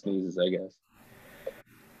loud sneezes, I guess.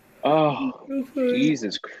 Oh,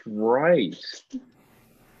 Jesus Christ.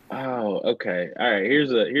 Oh, okay. All right.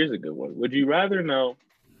 Here's a good one. Would you rather know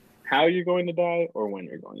how you're going to die or when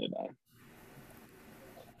you're going to die?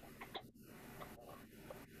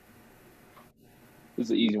 This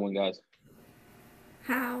is an easy one, guys.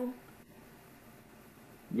 How?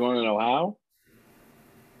 You want to know how?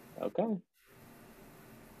 Okay.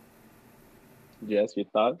 Jess, your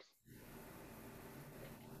thoughts?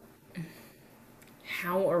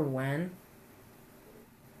 How or when?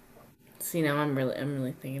 See, now I'm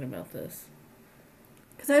really thinking about this.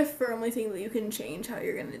 Because I firmly think that you can change how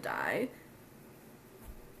you're gonna die.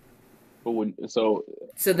 But So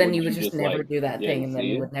then would you would you just just, never like, do that yeah, thing, and then see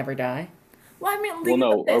you it? would never die. Well, I mean, well, think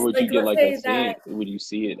no, about this. or would you get let's like say a seeing? Would you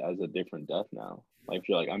see it as a different death now? Like if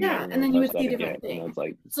you're like, I'm Yeah, never and gonna then you touch would see that again, different and things. it's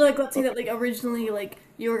like, So, like, let's say that, like, originally, like,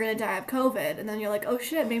 you were gonna die of COVID, and then you're like, oh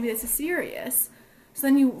shit, maybe this is serious. So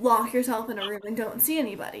then you lock yourself in a room and don't see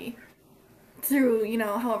anybody through,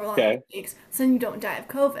 however long okay, it takes. So then you don't die of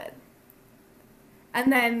COVID.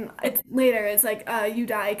 And then it's like, you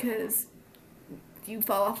die because you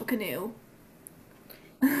fall off a canoe.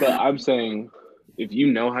 but I'm saying if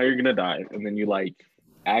you know how you're gonna die, and then you like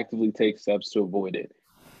actively take steps to avoid it,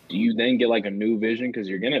 do you then get like a new vision because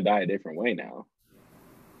you're gonna die a different way now?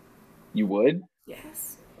 You would?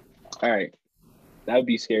 Yes. All right, that would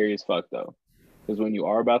be scary as fuck though, because when you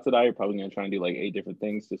are about to die, you're probably gonna try and do like 8 different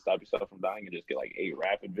things to stop yourself from dying, and just get like 8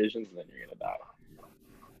 rapid visions, and then you're gonna die.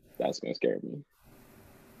 That's gonna scare me.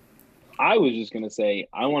 I was just gonna say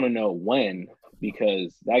I want to know when,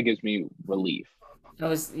 because that gives me relief.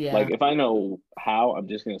 Yeah. Like if I know how, I'm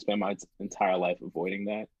just gonna spend my entire life avoiding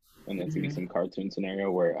that, and then it's gonna be some cartoon scenario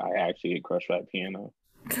where I actually get crushed by a piano,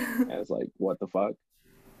 and it's like, what the fuck?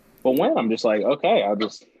 But when I'm just like, okay, I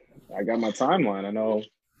got my timeline. I know.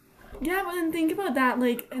 Yeah, but then think about that,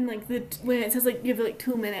 like, and like when it says like you have like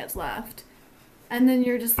 2 minutes left, and then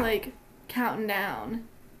you're just like counting down.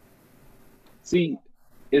 See,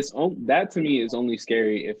 that to me is only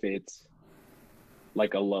scary if it's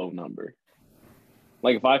like a low number.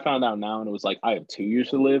 Like if I found out now and it was like I have 2 years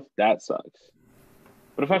to live, that sucks.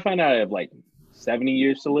 But if I find out I have like 70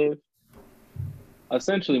 years to live,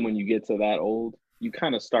 essentially when you get to that old, you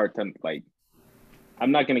kind of start to like,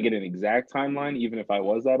 I'm not going to get an exact timeline even if I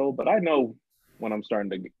was that old, but I know when I'm starting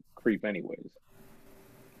to creep anyways.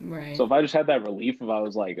 Right. So if I just had that relief of I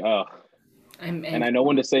was like, oh, and I know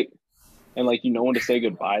when to say, and like you know when to say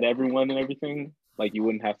goodbye to everyone and everything, like you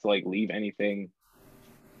wouldn't have to like leave anything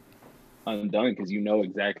undone because you know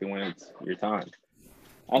exactly when it's your time.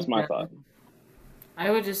 That's my thought.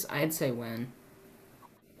 I'd say when.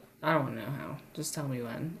 I don't want to know how. Just tell me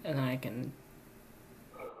when, and then I can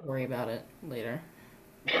worry about it later.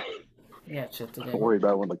 Yeah, shit to do. Don't worry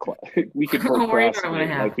about when the clock. We could Don't worry about when it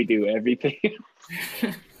procrastinate like we do everything.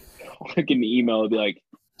 I get an email and be like,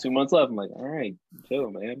 2 months left. I'm like, all right,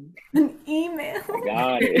 chill, man. An email. I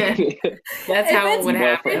got it. That's how it would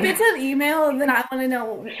happen. If it's an email, then I want to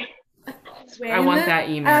know. I want that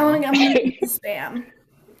email. I'm gonna get the spam.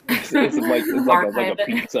 It's like a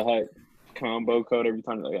Pizza Hut combo code every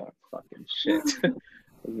time. Like, oh, fucking shit. I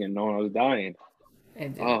was gonna know when I was dying.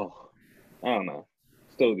 Oh, I don't know.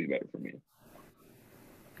 Still would be better for me.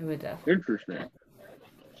 It would definitely. Interesting.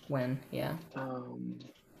 When, yeah.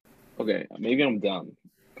 Okay, maybe I'm dumb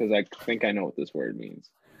because I think I know what this word means.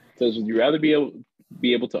 It says, would you rather be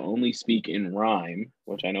able to only speak in rhyme,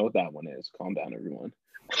 which I know what that one is. Calm down, everyone.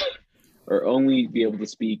 Or only be able to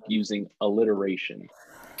speak using alliteration?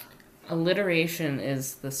 Alliteration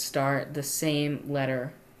is the same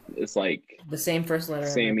letter. It's like the same first letter.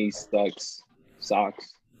 Sammy Stuck's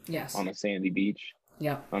socks. Yes. On a sandy beach.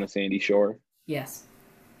 Yep. On a sandy shore. Yes.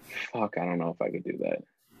 Fuck, I don't know if I could do that.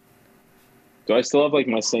 Do I still have like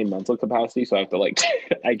my same mental capacity? So I have to like,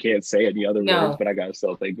 I can't say any other words, but I gotta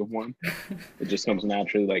still think of one. It just comes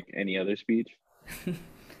naturally like any other speech.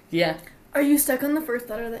 Yeah. Are you stuck on the first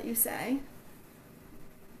letter that you say?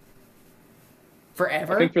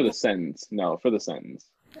 Forever? I think for the sentence. No, for the sentence.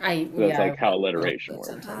 That's like how alliteration works.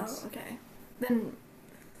 Oh, okay. Then,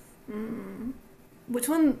 which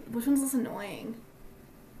one's less annoying?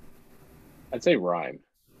 I'd say rhyme.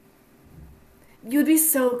 You'd be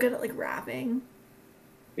so good at like rapping.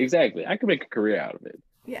 Exactly. I could make a career out of it.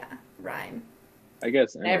 Yeah, rhyme. I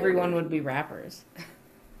guess Everyone would be rappers.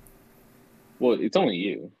 Well, it's only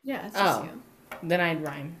you. Yeah, it's just Oh. you. Then I'd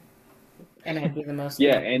rhyme. And I'd be the most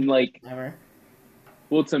Yeah, annoying and like, person ever.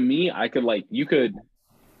 well, to me, I could like, you could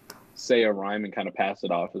say a rhyme and kind of pass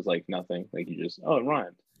it off as like nothing. Like you just, oh, it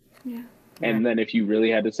rhymed. Yeah. And then if you really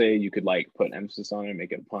had to say, you could like put emphasis on it and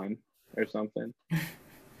make it a pun or something.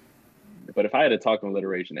 But if I had to talk in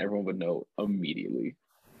alliteration, everyone would know immediately.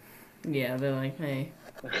 Yeah, they're like, hey.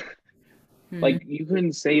 Like you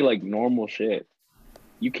couldn't say like normal shit.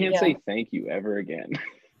 You can't Yeah. say thank you ever again.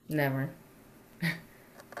 Never.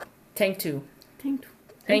 Tank 2. Thank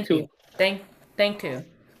Thank two. you. Thank 2.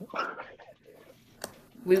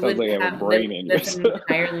 We Sounds would like I have a have brain in that's an yours.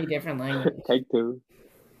 entirely different language. Take two.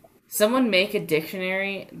 Someone make a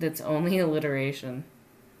dictionary that's only alliteration.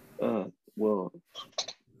 Well,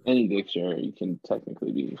 any dictionary can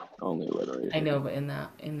technically be only alliteration. I know, but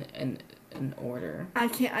in order. I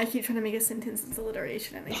can't. I keep trying to make a sentence that's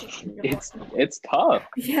alliteration, and I can't. think of one. It's tough.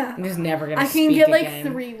 Yeah. I'm just never gonna I can speak get like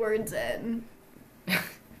again. 3 words in.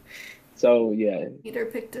 So yeah, Peter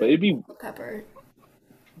picked but a it'd be, pepper.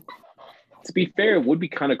 to be fair, it would be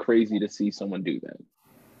kind of crazy to see someone do that.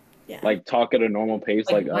 Yeah. Like talk at a normal pace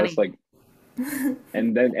Like like us, funny. like,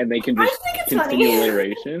 and they can I just think it's continue funny.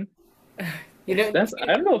 alliteration. You know,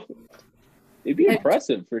 I don't know. It'd be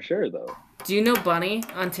impressive for sure, though. do you know Bunny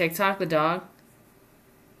on TikTok, the dog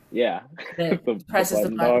Yeah. that The presses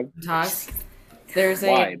the button button dog. and talks? There's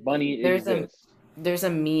Why Bunny there's exists? there's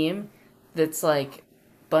a meme that's like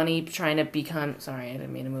Bunny trying to become. Sorry, I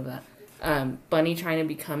didn't mean to move that. Bunny trying to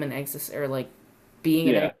become an or like being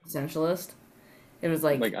Yeah. an existentialist. It was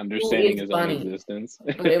like Like understanding who is his own Bunny? existence.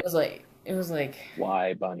 It was like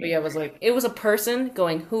Why but Bunny? yeah, it was a person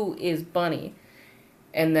going, "Who is Bunny?"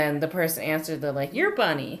 And then the person answered, "They're like, you're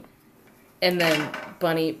Bunny." And then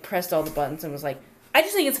Bunny pressed all the buttons and was like, "I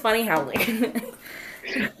just think it's funny how like."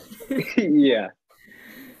 Yeah.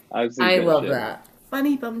 I love that.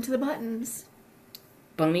 Bunny bum to the buttons.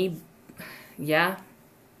 Bunny, yeah,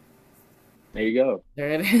 There you go. there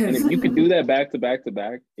it And is. if you could do that back to back to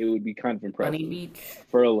back, it would be kind of impressive Bunny Beach,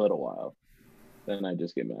 for a little while. Then I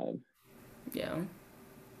just get mad. yeah.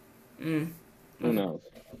 Who knows?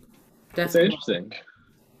 It's Definitely, interesting.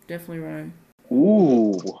 definitely rhyme.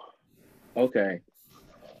 Ooh. Okay.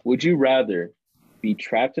 Would you rather be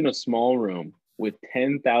trapped in a small room with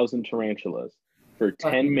 10,000 tarantulas for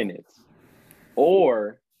 10 minutes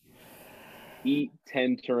or eat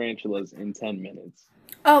 10 tarantulas in 10 minutes?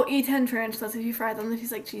 Oh, eat 10 tarantulas if you fry them. They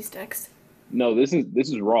taste like cheese sticks. No, this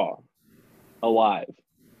is raw. Alive.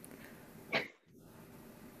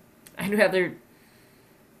 I'd rather.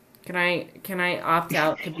 Can I opt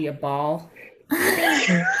out to be a ball?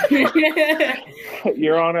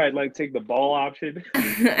 Your Honor, I'd like to take the ball option.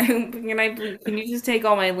 Can you just take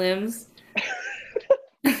all my limbs?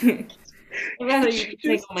 I'd rather you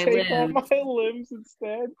take all my Take all limbs. my limbs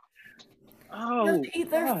instead. Oh, Just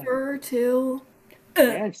eat their God. fur too.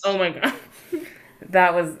 Yes. Oh my god,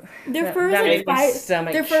 that was Their fur is that like made my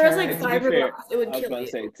stomach their fur is like churn. To be fair, fiberglass. It would I was kill about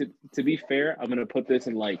to you. say, to be fair, I'm gonna put this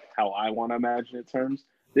in like how I want to imagine it terms.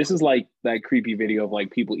 This is like that creepy video of like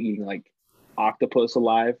people eating like octopus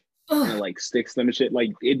alive and it, Ugh. like sticks them and shit.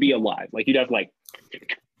 Like it'd be alive. Like you'd have to like,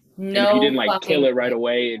 and No, if you didn't like fucking kill it right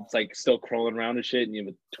away, it's like still crawling around and shit, and you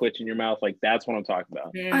have a twitch in your mouth. Like that's what I'm talking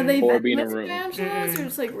about. Are they Or being a venomous room. tarantulas or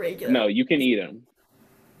just like regular? No, you can eat them.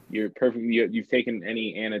 You're perfect. You've taken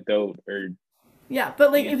any antidote or Yeah,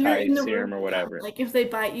 but like if you're in the anti-serum room, or whatever. like if they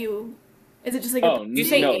bite you, is it just like Oh, a you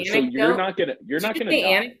say no! So you're anecdote? not gonna Did you die. say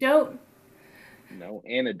anecdote? No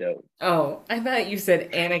antidote. Oh, I thought you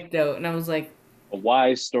said anecdote, and I was like, A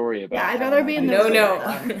wise story about. Yeah, I'd how rather be my in disease the no,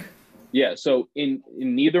 room. no. Yeah, so in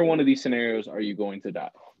neither one of these scenarios are you going to die.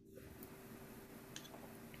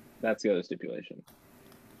 That's the other stipulation.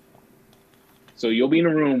 So you'll be in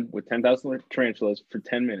a room with 10,000 tarantulas for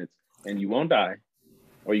 10 minutes and you won't die,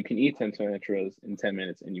 or you can eat 10 tarantulas in 10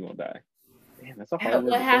 minutes and you won't die. Damn, that's a hard one to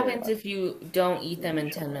What figure happens out. if you don't eat them in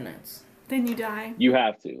 10 minutes? Then you die. You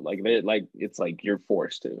have to it's like you're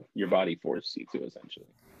forced to. Your body forces you to, essentially.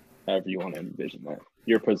 However you want to envision that.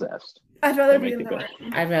 You're possessed. I'd rather That be make in it the better.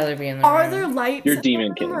 room. I'd rather be in the Are room. there lights You're in Demon the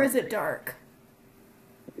room, King. or is it dark?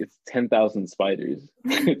 It's 10,000 spiders.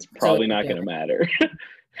 It's probably not going to matter.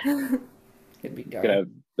 It'd be You dark. could have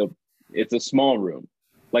it's a small room.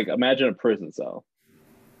 Like imagine a prison cell,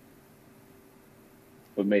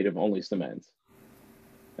 but made of only cement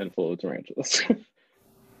and full of tarantulas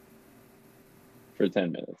for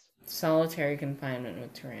 10 minutes. Solitary confinement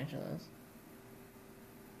with tarantulas.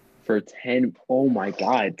 For 10, oh my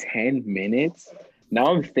God, 10 minutes? Now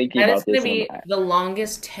I'm thinking That is about going this. to be And the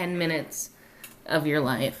longest 10 minutes of your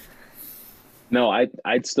life. no,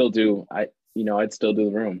 I'd still do, I'd still do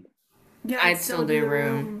the room. Yeah, I'd still do the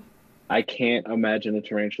room. I can't imagine a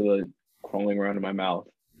tarantula crawling around in my mouth,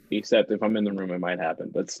 except if I'm in the room, it might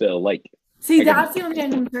happen. But still, like, See, I could- that's the only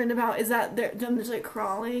thing I'm concerned about is that them just like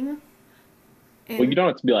crawling. And well, you don't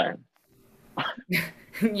have to be like,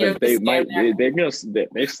 You have to they stand might, there.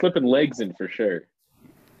 they're slipping legs in for sure.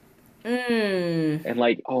 Mm. And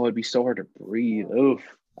like, oh, it'd be so hard to breathe. Oof.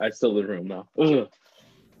 I'd still do the room though. Ugh.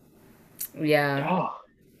 Yeah. Oh,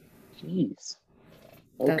 jeez.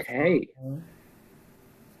 That's Okay. awful.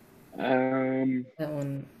 That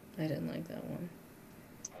one, I didn't like that one.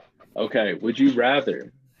 Okay. Would you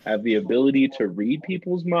rather have the ability to read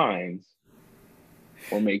people's minds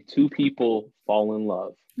or make two people fall in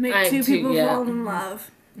love? make two people fall in love.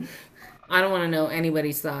 I don't want to know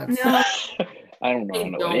anybody's thoughts. No, I don't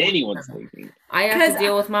know what anyone's thinking. I have to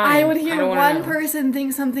deal with mine. I would hear don't wanna one know. person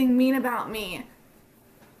think something mean about me.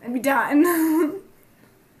 I'd be done. I'm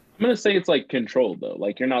gonna say it's like controlled though.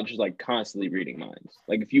 Like you're not just like constantly reading minds.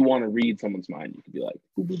 Like if you want to read someone's mind, you could be like,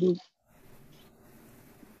 boop, boop, boop.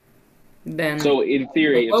 Then So in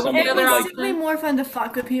theory, if Okay, someone other like It's way more fun to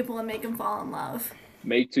fuck with people and make them fall in love.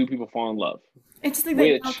 make two people fall in love, It's just like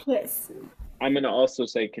they Which- all kiss. I'm gonna also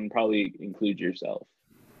say can probably include yourself.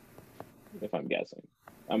 If I'm guessing,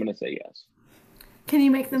 I'm gonna say yes. Can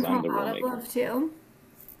you make them Because I'm fall the out of rule maker. love too?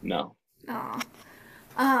 No. Aw.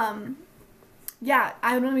 Yeah,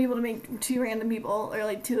 I would want to be able to make two random people or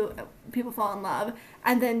like two people fall in love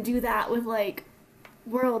and then do that with like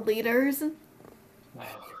world leaders.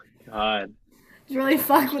 God. Just really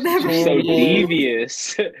fuck with So everyone.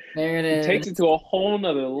 devious. there it is. Takes it to a whole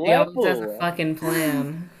nother She always has a level. fucking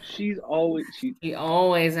plan. She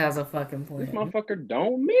always has a fucking this plan. motherfucker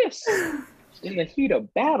don't miss. In the heat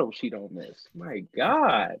of battle, she don't miss. My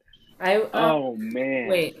God. Oh man.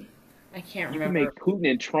 Wait, I can't You can remember. make Putin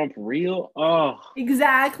and Trump real. Oh,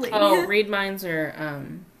 Exactly. Oh, read minds or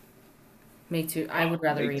make two. I would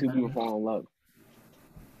rather make read two people minds. fall in love.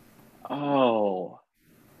 Oh.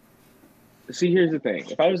 See, here's the thing.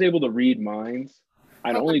 If I was able to read minds,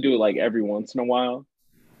 I'd only do it like every once in a while,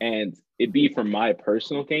 and it'd be for my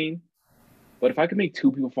personal gain. But if I could make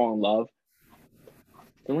two people fall in love,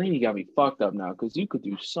 Delaney got me fucked up now because you could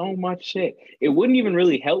do so much shit. It wouldn't even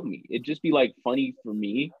really help me. It'd just be like funny for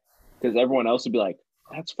me because everyone else would be like,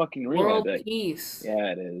 "That's fucking real." I'd World be like, peace.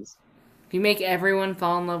 yeah, it is. If you make everyone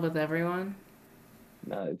fall in love with everyone.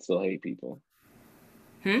 No, they'd still hate people.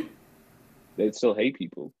 Hmm? They'd still hate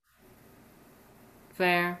people.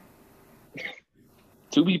 Fair.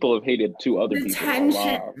 Two people have hated two other The people. A lot.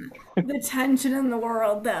 tension. The tension in the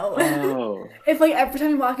world, though. Oh. If, like, every time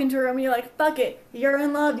you walk into a room, you're like, fuck it. You're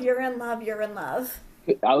in love, you're in love, you're in love.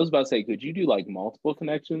 I was about to say, could you do like multiple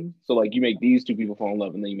connections? So like you make these two people fall in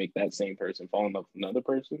love and then you make that same person fall in love with another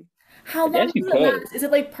person? How I long guess you does it could. last? Is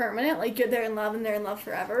it, like, permanent? Like, they're in love and they're in love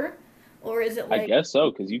forever? Or is it, like... I guess so,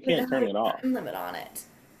 because you does it can't have turn a it off. time limit on it?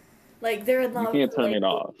 Like, they're in love can't for, turn like, it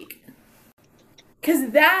off.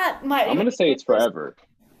 Because that might... I'm gonna say it's forever.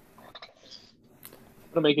 I'm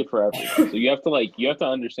gonna make it forever. So you have to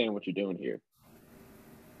understand what you're doing here.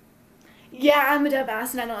 Yeah, I'm a dumb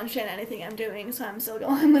ass and I don't understand anything I'm doing, so I'm still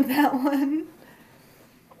going with that one.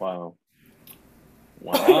 Wow.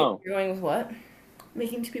 Wow. You're going with what?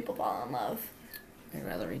 Making two people fall in love. I'd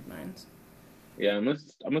rather read minds. Yeah, I'm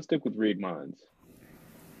gonna stick with read minds.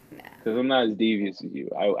 Nah. Because I'm not as devious as you.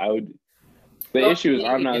 I would. The issue is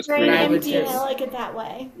I'm not as Right, Very I would creative. empty and I just- like it that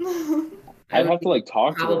way. I'd have to like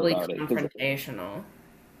talk to her Probably about it. 'cause- confrontational.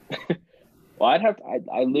 Well,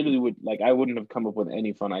 I literally would, like, I wouldn't have come up with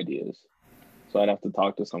any fun ideas. So I'd have to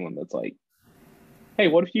talk to someone that's like, hey,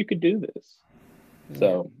 what if you could do this?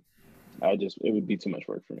 So it would be too much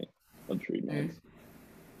work for me. I'll just read minds.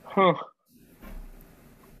 Huh.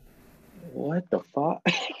 What the fuck?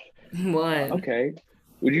 What? Okay.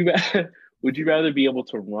 Would you rather be able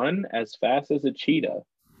to run as fast as a cheetah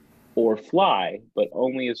or fly, but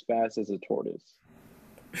only as fast as a tortoise?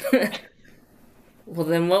 Well,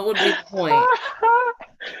 then what would be the point?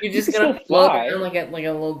 You're just You can gonna still float fly. around like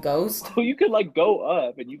a little ghost? So you could like go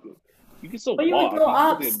up and you could still But you walk. would go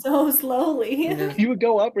up could- so slowly. Yeah. You would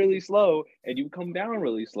go up really slow and you would come down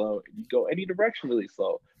really slow. You go any direction really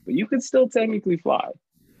slow, but you could still technically fly,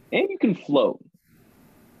 and you can float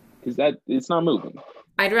because it's not moving.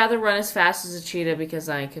 I'd rather run as fast as a cheetah because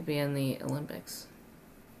I could be in the Olympics.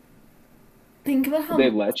 Think about how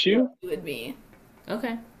They let you? it would be.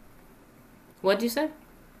 Okay. What'd you say?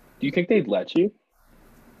 Do you think they'd let you?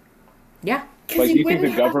 Yeah. Like, do you think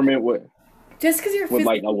the government would? Just because you're would,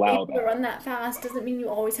 physically allow able to that. run that fast doesn't mean you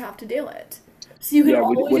always have to do it. So you can Yeah,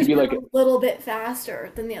 always would just be run like a little bit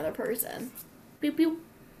faster than the other person. Pew, pew.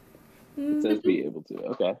 it says be able to.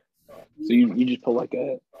 Okay. So you just put like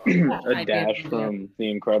a a I dash did, yeah. from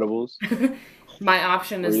The Incredibles, My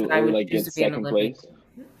option or is you, that I or would like choose get to be an second Olympian. place.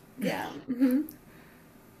 Yeah.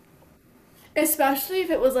 Especially if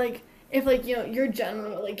it was like, if like, your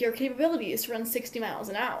general, like your capability is to run 60 miles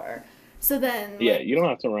an hour. So then, Yeah, like, you don't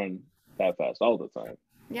have to run that fast all the time.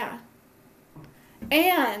 yeah.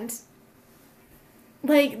 And,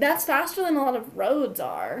 like, that's faster than a lot of roads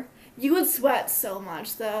are. You would sweat so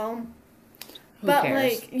much, though. Who But,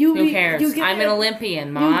 cares? like, you Who cares? you get I'm an Olympian,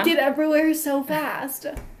 You Mom. get everywhere so fast.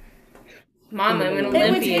 Mom, I'm an It would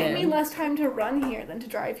Olympian. take me less time to run here than to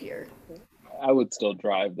drive here. I would still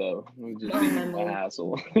drive though. It would just be I'm a an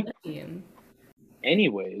hassle. Olympian.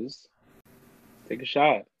 Anyways, take a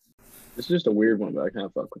shot. This is just a weird one, but I kind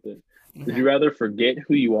of fuck with it. Would Okay. you rather forget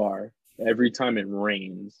who you are every time it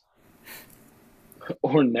rains,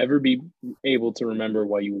 or never be able to remember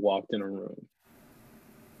why you walked in a room?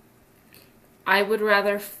 I would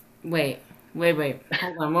rather. Wait.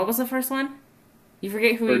 Hold on. What was the first one? You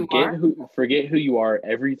forget who you are? Forget who you are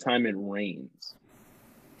every time it rains.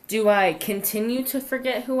 Do I continue to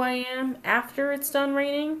forget who I am after it's done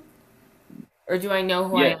raining? Or do I know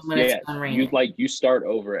who I am when it's done raining? You start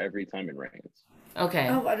over every time it rains, Okay.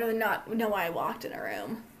 Oh, I'd rather not know why I walked in a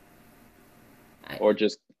room. or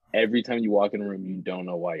just every time you walk in a room, you don't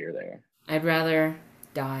know why you're there. I'd rather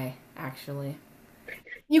die, actually.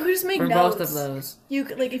 You could just make For notes. both of those. You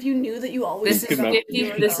could, like, if you knew that you always This You is could knew mem- 50,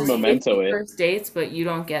 you were this is going. Memento 50 it. first dates, but you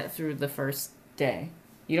don't get through the first day.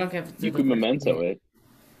 You don't get through You the could first memento day. it.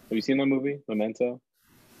 Have you seen that movie, Memento?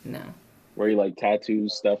 No. Where he like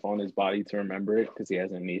tattoos stuff on his body to remember it because he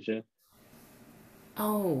has amnesia.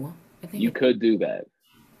 Oh. I think You could do that.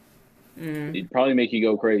 Mm. It'd probably make you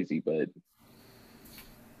go crazy, but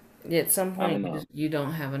At some I don't point, know. you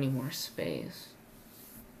don't have any more space.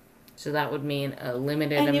 So that would mean a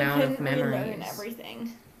limited And you amount of couldn't relearn memories.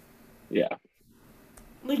 everything. yeah.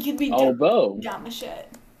 Like, you'd be Although, dumb as shit.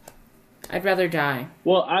 I'd rather die.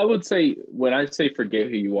 well, I would say when I say forget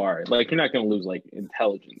who you are, like you're not gonna lose like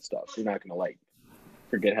intelligence stuff. You're not gonna like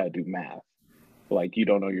forget how to do math. Like you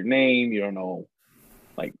don't know your name, you don't know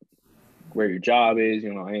like where your job is, you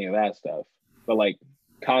don't know any of that stuff. But like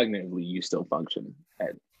cognitively, you still function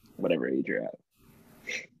at whatever age you're at.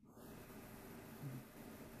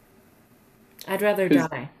 I'd rather 'Cause-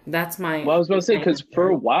 die. That's my. Well, I was about to say because for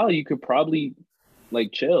a while you could probably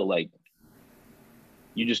like chill, like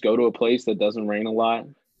you just go to a place that doesn't rain a lot,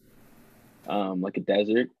 like a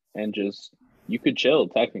desert, and just you could chill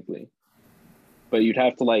technically, but you'd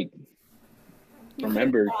have to like You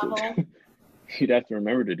remember couldn't to, travel. you'd have to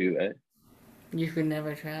remember to do that. You could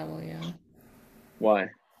never travel, yeah. Why?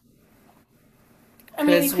 I mean,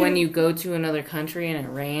 Because when you go to another country and it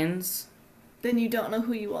rains, then you don't know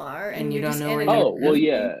who you are, and you you're don't just know in where it. you Oh well,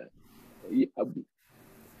 yeah.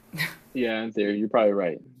 Yeah, in theory, you're probably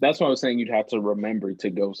right. That's why I was saying you'd have to remember to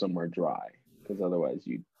go somewhere dry, because otherwise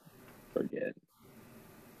you'd forget.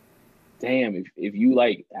 Damn, if you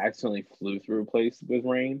like accidentally flew through a place with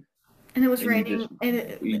rain, And it was and you raining, just-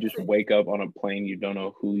 and you just wake up on a plane, you don't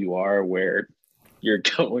know who you are, where you're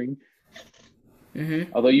going.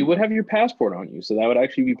 Mm-hmm. Although you would have your passport on you, so that would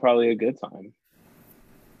actually be probably a good time.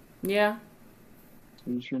 Yeah.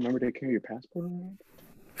 You just remember to carry your passport around?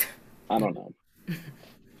 I don't know.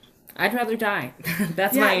 I'd rather die.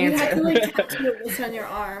 That's yeah, my you had to answer. like tattoo this on your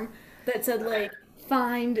arm that said like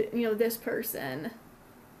find this person,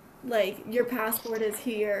 like your passport is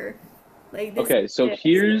here, like this. Okay, so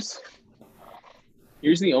is-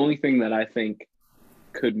 here's the only thing that I think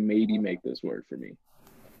could maybe make this work for me.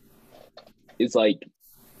 It's like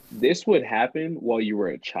this would happen while you were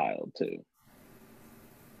a child too.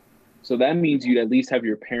 So that means you'd at least have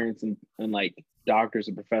your parents and like doctors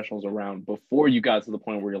and professionals around before you got to the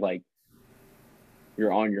point where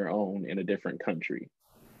you're on your own in a different country.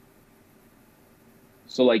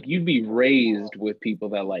 So like you'd be raised with people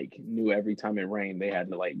that like knew every time it rained they had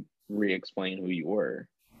to like re-explain who you were.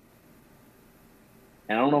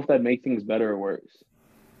 And I don't know if that make things better or worse.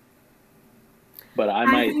 But I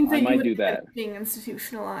might think that you do would end that. up being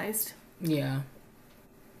institutionalized. Yeah.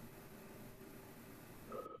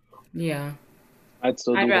 Yeah. I'd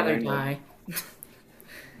still do I'd the rather rain one. die.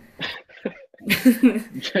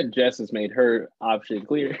 Jess has made her option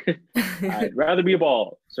clear. I'd rather be a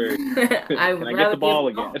ball, sir. I would Can I get rather the ball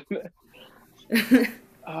be a ball. again?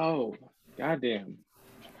 Oh, goddamn.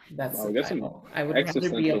 That's Wow, we got some survival. I would rather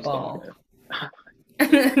be a existential ball. stuff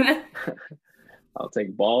here. I'll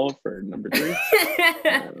take ball for number 3.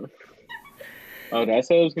 Oh, did I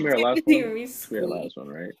say it was gonna be our last You hear one? me It's gonna be our squeak. last one,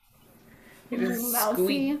 right? It just Mousy.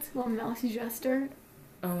 squeak. It's a little mousy jester.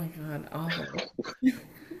 Oh my god, awful.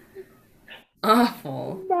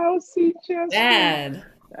 Awful. Mousy Chester. Bad.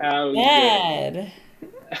 That was Bad. good.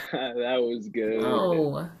 That was good.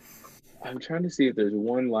 Oh. I'm trying to see if there's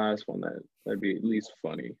one last one that'd be at least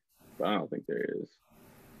funny, but I don't think there is.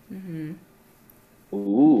 Mm-hmm.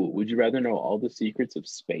 Ooh, would you rather know all the secrets of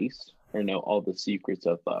space or know all the secrets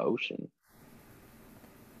of the ocean?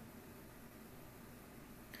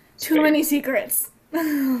 Too many secrets.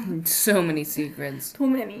 So many secrets. Too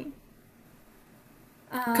many.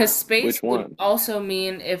 Because space Which would one? also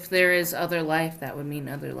mean if there is other life, that would mean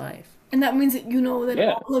other life. And that means that you know that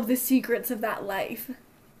Yeah. all of the secrets of that life.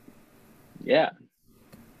 Yeah.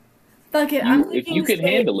 Fuck it, I'm If thinking you could space.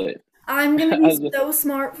 handle it. I'm gonna I be was- so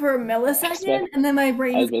smart for a millisecond, about- and then my I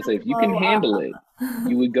brain's was about to say, if you can handle it,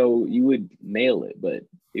 you would nail it. But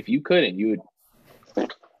if you couldn't, you would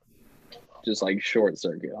just like short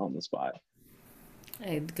circuit on the spot.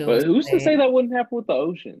 I'd go. But with who's to space. say that wouldn't happen with the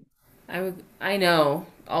ocean? I know.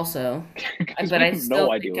 Also, 'Cause but we I have still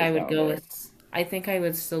no idea think I what's would down go there. with. I think I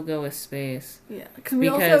would still go with space. Yeah, because we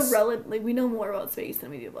Because- also we know more about space than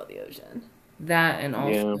we do about the ocean. That and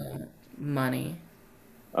also money.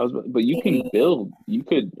 But you can build. You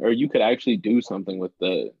could actually do something with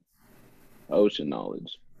the ocean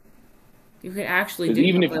knowledge. You could actually 'Cause do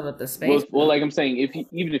even if- something with the space. Well, like I'm saying,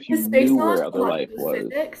 even if you The space knew knowledge where other a lot life to do was,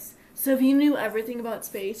 with physics. So if you knew everything about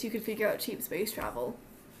space, you could figure out cheap space travel.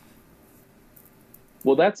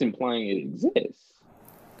 well, that's implying it exists.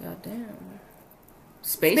 God damn.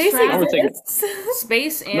 Space, Space travel. exists.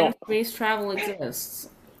 Space and No. space travel exists.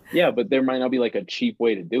 Yeah, but there might not be like a cheap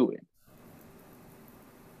way to do it.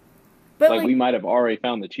 But Like we might have already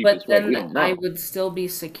found the But cheapest way. We then don't know. I would still be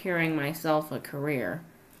securing myself a career.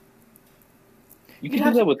 You you'd can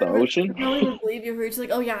have do that to with the remember- ocean. Nobody would believe you if you're just like,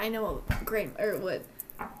 oh yeah, I know what what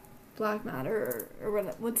black matter or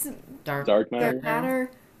what's it? Dark. Dark matter. Dark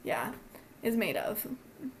matter, yeah, is made of.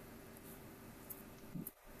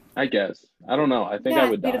 I guess. I don't know. I think yeah, I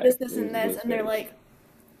would it's made die. of this, and in this, and they're space. like,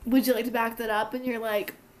 would you like to back that up? And you're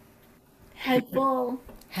like, head full.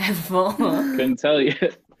 Head full. Couldn't tell you.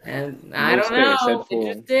 And I No don't space, know. head full.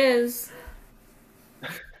 It just is.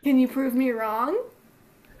 Can you prove me wrong?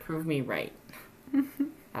 Prove me right.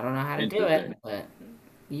 I don't know how to do Interesting. it, but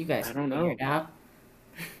you guys I can don't figure know. it out.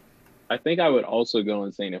 I think I would also go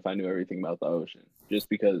insane if I knew everything about the ocean, just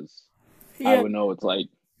because I Yeah. would know it's like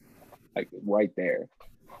right there.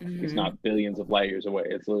 It's Mhm. not billions of light years away.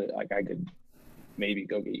 It's literally like I could maybe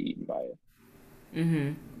go get eaten by it.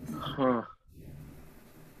 Mhm. Huh.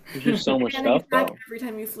 There's just so much And stuff back though. every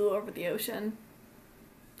time you flew over the ocean.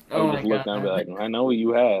 I Oh would my just look down and be god. like, I know what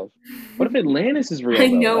you have. What if Atlantis is real? I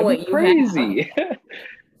though? know That'd be what you have. crazy.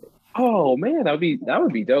 Oh man, that would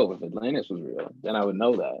be dope if Atlantis was real. Then I would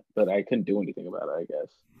know that, but I couldn't do anything about it. I guess.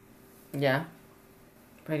 Yeah.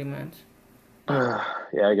 Pretty much.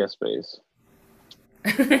 Yeah, I guess space.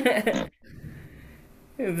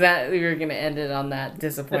 Is that you're gonna end it on that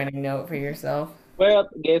disappointing note for yourself? Well,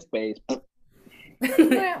 guess space.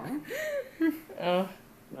 Oh,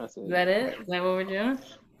 That's is it. that it? Is that what we're doing?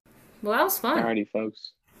 Well, that was fun. Alrighty,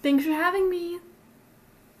 folks. Thanks for having me.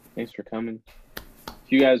 Thanks for coming.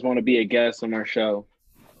 If you guys want to be a guest on our show,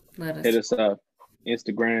 Let us. hit us up.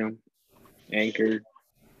 Instagram, Anchor,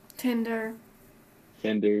 Tinder.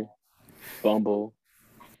 Tinder, Bumble,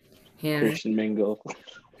 Hinge. Christian Mingle,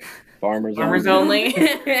 Farmers Farmers Only. only.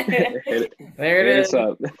 Hit, There hit it us is.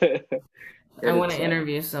 up. I want to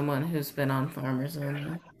interview someone who's been on Farmers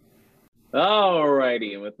Only.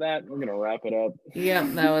 Alrighty, and with that, we're gonna wrap it up.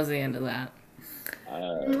 Yep, that was the end of that.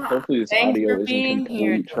 Hopefully this Thanks audio for isn't being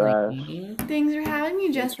here, complete trash. Tony. Thanks for having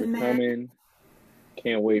me, Thanks for Justin. Man. coming.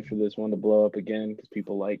 Can't wait for this one to blow up again because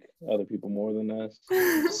people like other people more than us.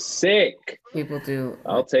 Sick. People do.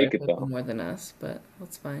 I'll like take other it, though. people more than us, but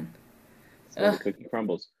that's fine. So the cookie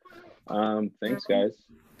crumbles. Thanks, guys.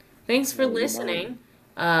 Thanks for Have a good listening.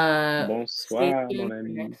 Bonsoir, Stay mon tuned for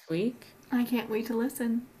ami. next week. I can't wait to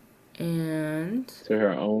listen. And To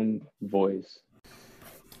her own voice.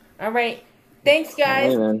 all right, thanks,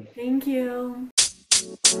 guys. Hey, then. Thank you.